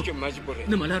tutishga majbur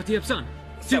edim. Nimalar deyapsan?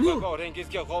 Timur,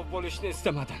 orangizga g'ov bo'lishni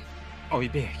istamadim.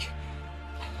 Oybek.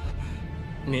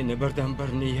 Meni birdan bir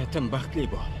niyatim baxtli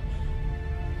bo'l.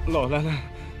 Lolani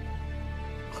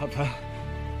xafa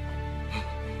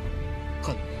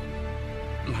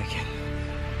qilmagin.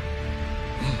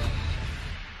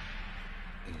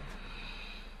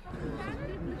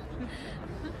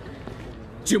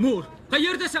 Timur,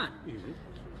 qayerdasan?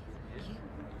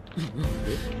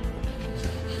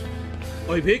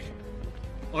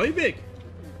 Oybek,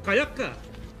 qayoqqa?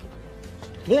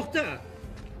 To'xta.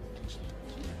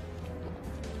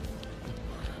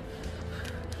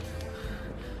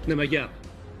 Nima gap?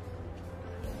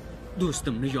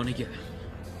 Do'stimni yoniga.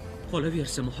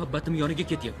 Qolaversa muhabbatim yoniga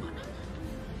ketyapman.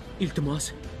 Iltimos,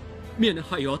 meni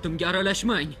hayotimga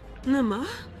aralashmang. Nima?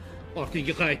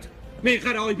 Ortingga qayt. Men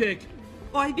qara Oybek.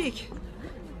 Oybek.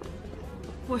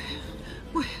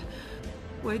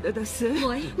 Voy dadasi.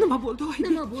 Nima bo'ldi Oybek?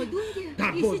 Nima bo'ldi unga?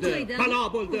 Dard bo'ldi, balo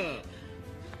bo'ldi.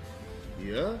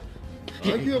 Ya,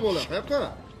 qancha bola, qayoqqa?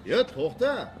 Ya,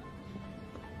 to'xta.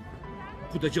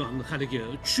 Qudajonni haligi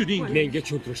tushuning. Menga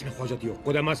tushuntirishning hojati yo'q.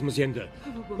 Qo'damasmiz endi.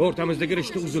 O'rtamizdagi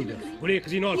rishta uzildi. Buning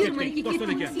qizingni olib ketdik. Doston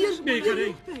aka. Menga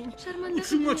qarang.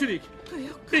 Tushunmovchilik.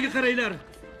 Menga qaranglar.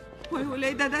 Voy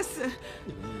o'lay dadasi.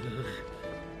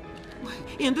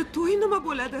 Endi to'y nima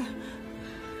bo'ladi?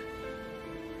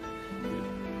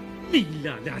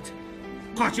 La'nat.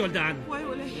 Qoch yo'ldan. Voy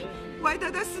o'lay. Voy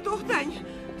dadasi to'xtang.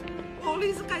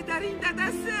 O'g'lingizni qaytaring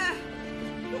dadasi.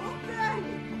 To'xtang.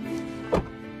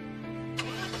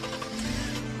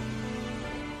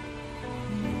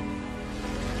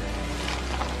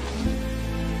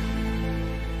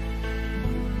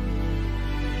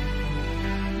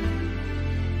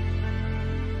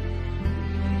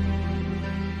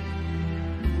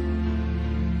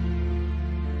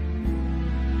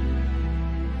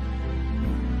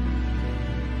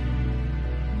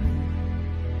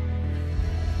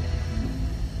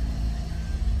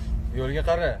 Yo'lga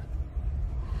qara.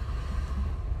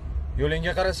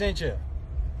 Yo'lingga qarasang-chi.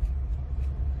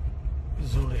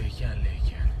 Zo'r ekan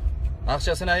lekin.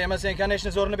 Aqchasini ayamasang,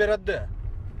 kanishni zo'rini beradi-da.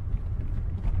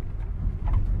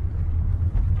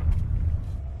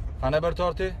 Qana bir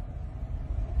torti.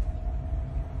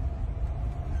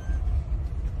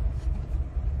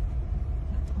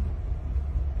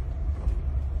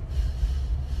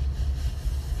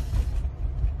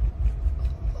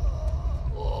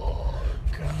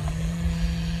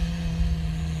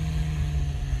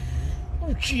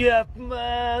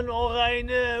 Uchyapman,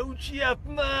 og'ayni,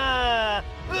 uchyapman.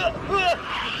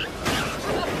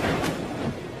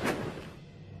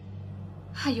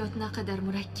 Hayot naqadar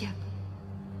murakkab.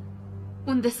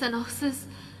 Unda sanoqsiz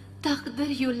taqdir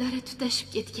yo'llari tutashib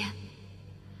ketgan.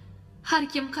 Har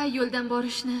kim qay yo'ldan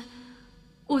borishni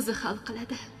o'zi hal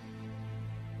qiladi.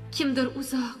 Kimdir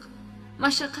uzoq,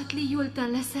 mashaqqatli yo'l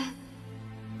tanlasa,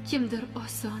 kimdir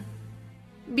oson,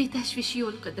 betashvish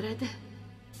yo'l qidiradi.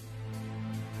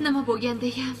 Nima bo'lganda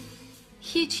ham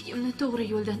hech kimni to'g'ri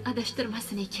yo'ldan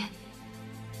adashtirmasin ekan.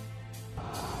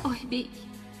 Oybek,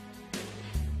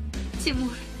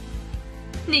 Timur,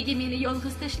 nega meni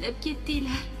yolg'iz tashlab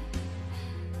ketdinglar?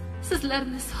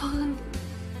 Sizlarni sog'indim.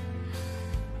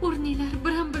 O'rninglar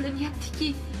biram bilinyaptiki.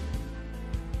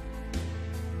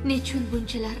 Nechun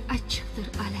bunchalar achchiqdir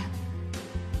alam.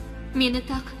 Meni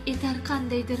taqib etar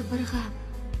qandaydir bir g'am.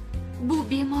 Bu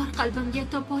bemor qalbimga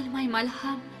topolmay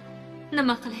malham.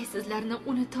 Nima qilay sizlarni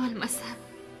unuta olmasam?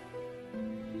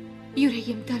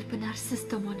 Yuragim talpinar siz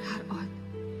tomon har on.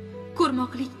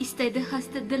 Ko'rmoqlik istaydi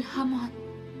xasta dil hamon.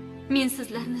 Men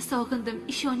sizlarni sog'indim,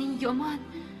 ishoning yomon.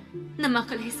 Nima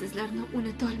qilay sizlarni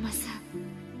unuta olmasam?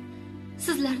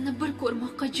 Sizlarni bir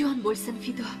ko'rmoqqa jon bo'lsin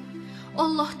fido.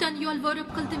 Allohdan yolvorib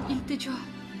qildim iltijo.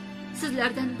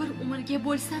 Sizlardan bir umrga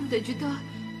bo'lsam-da judo.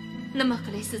 Nima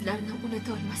qilay sizlarni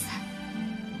unuta olmasam?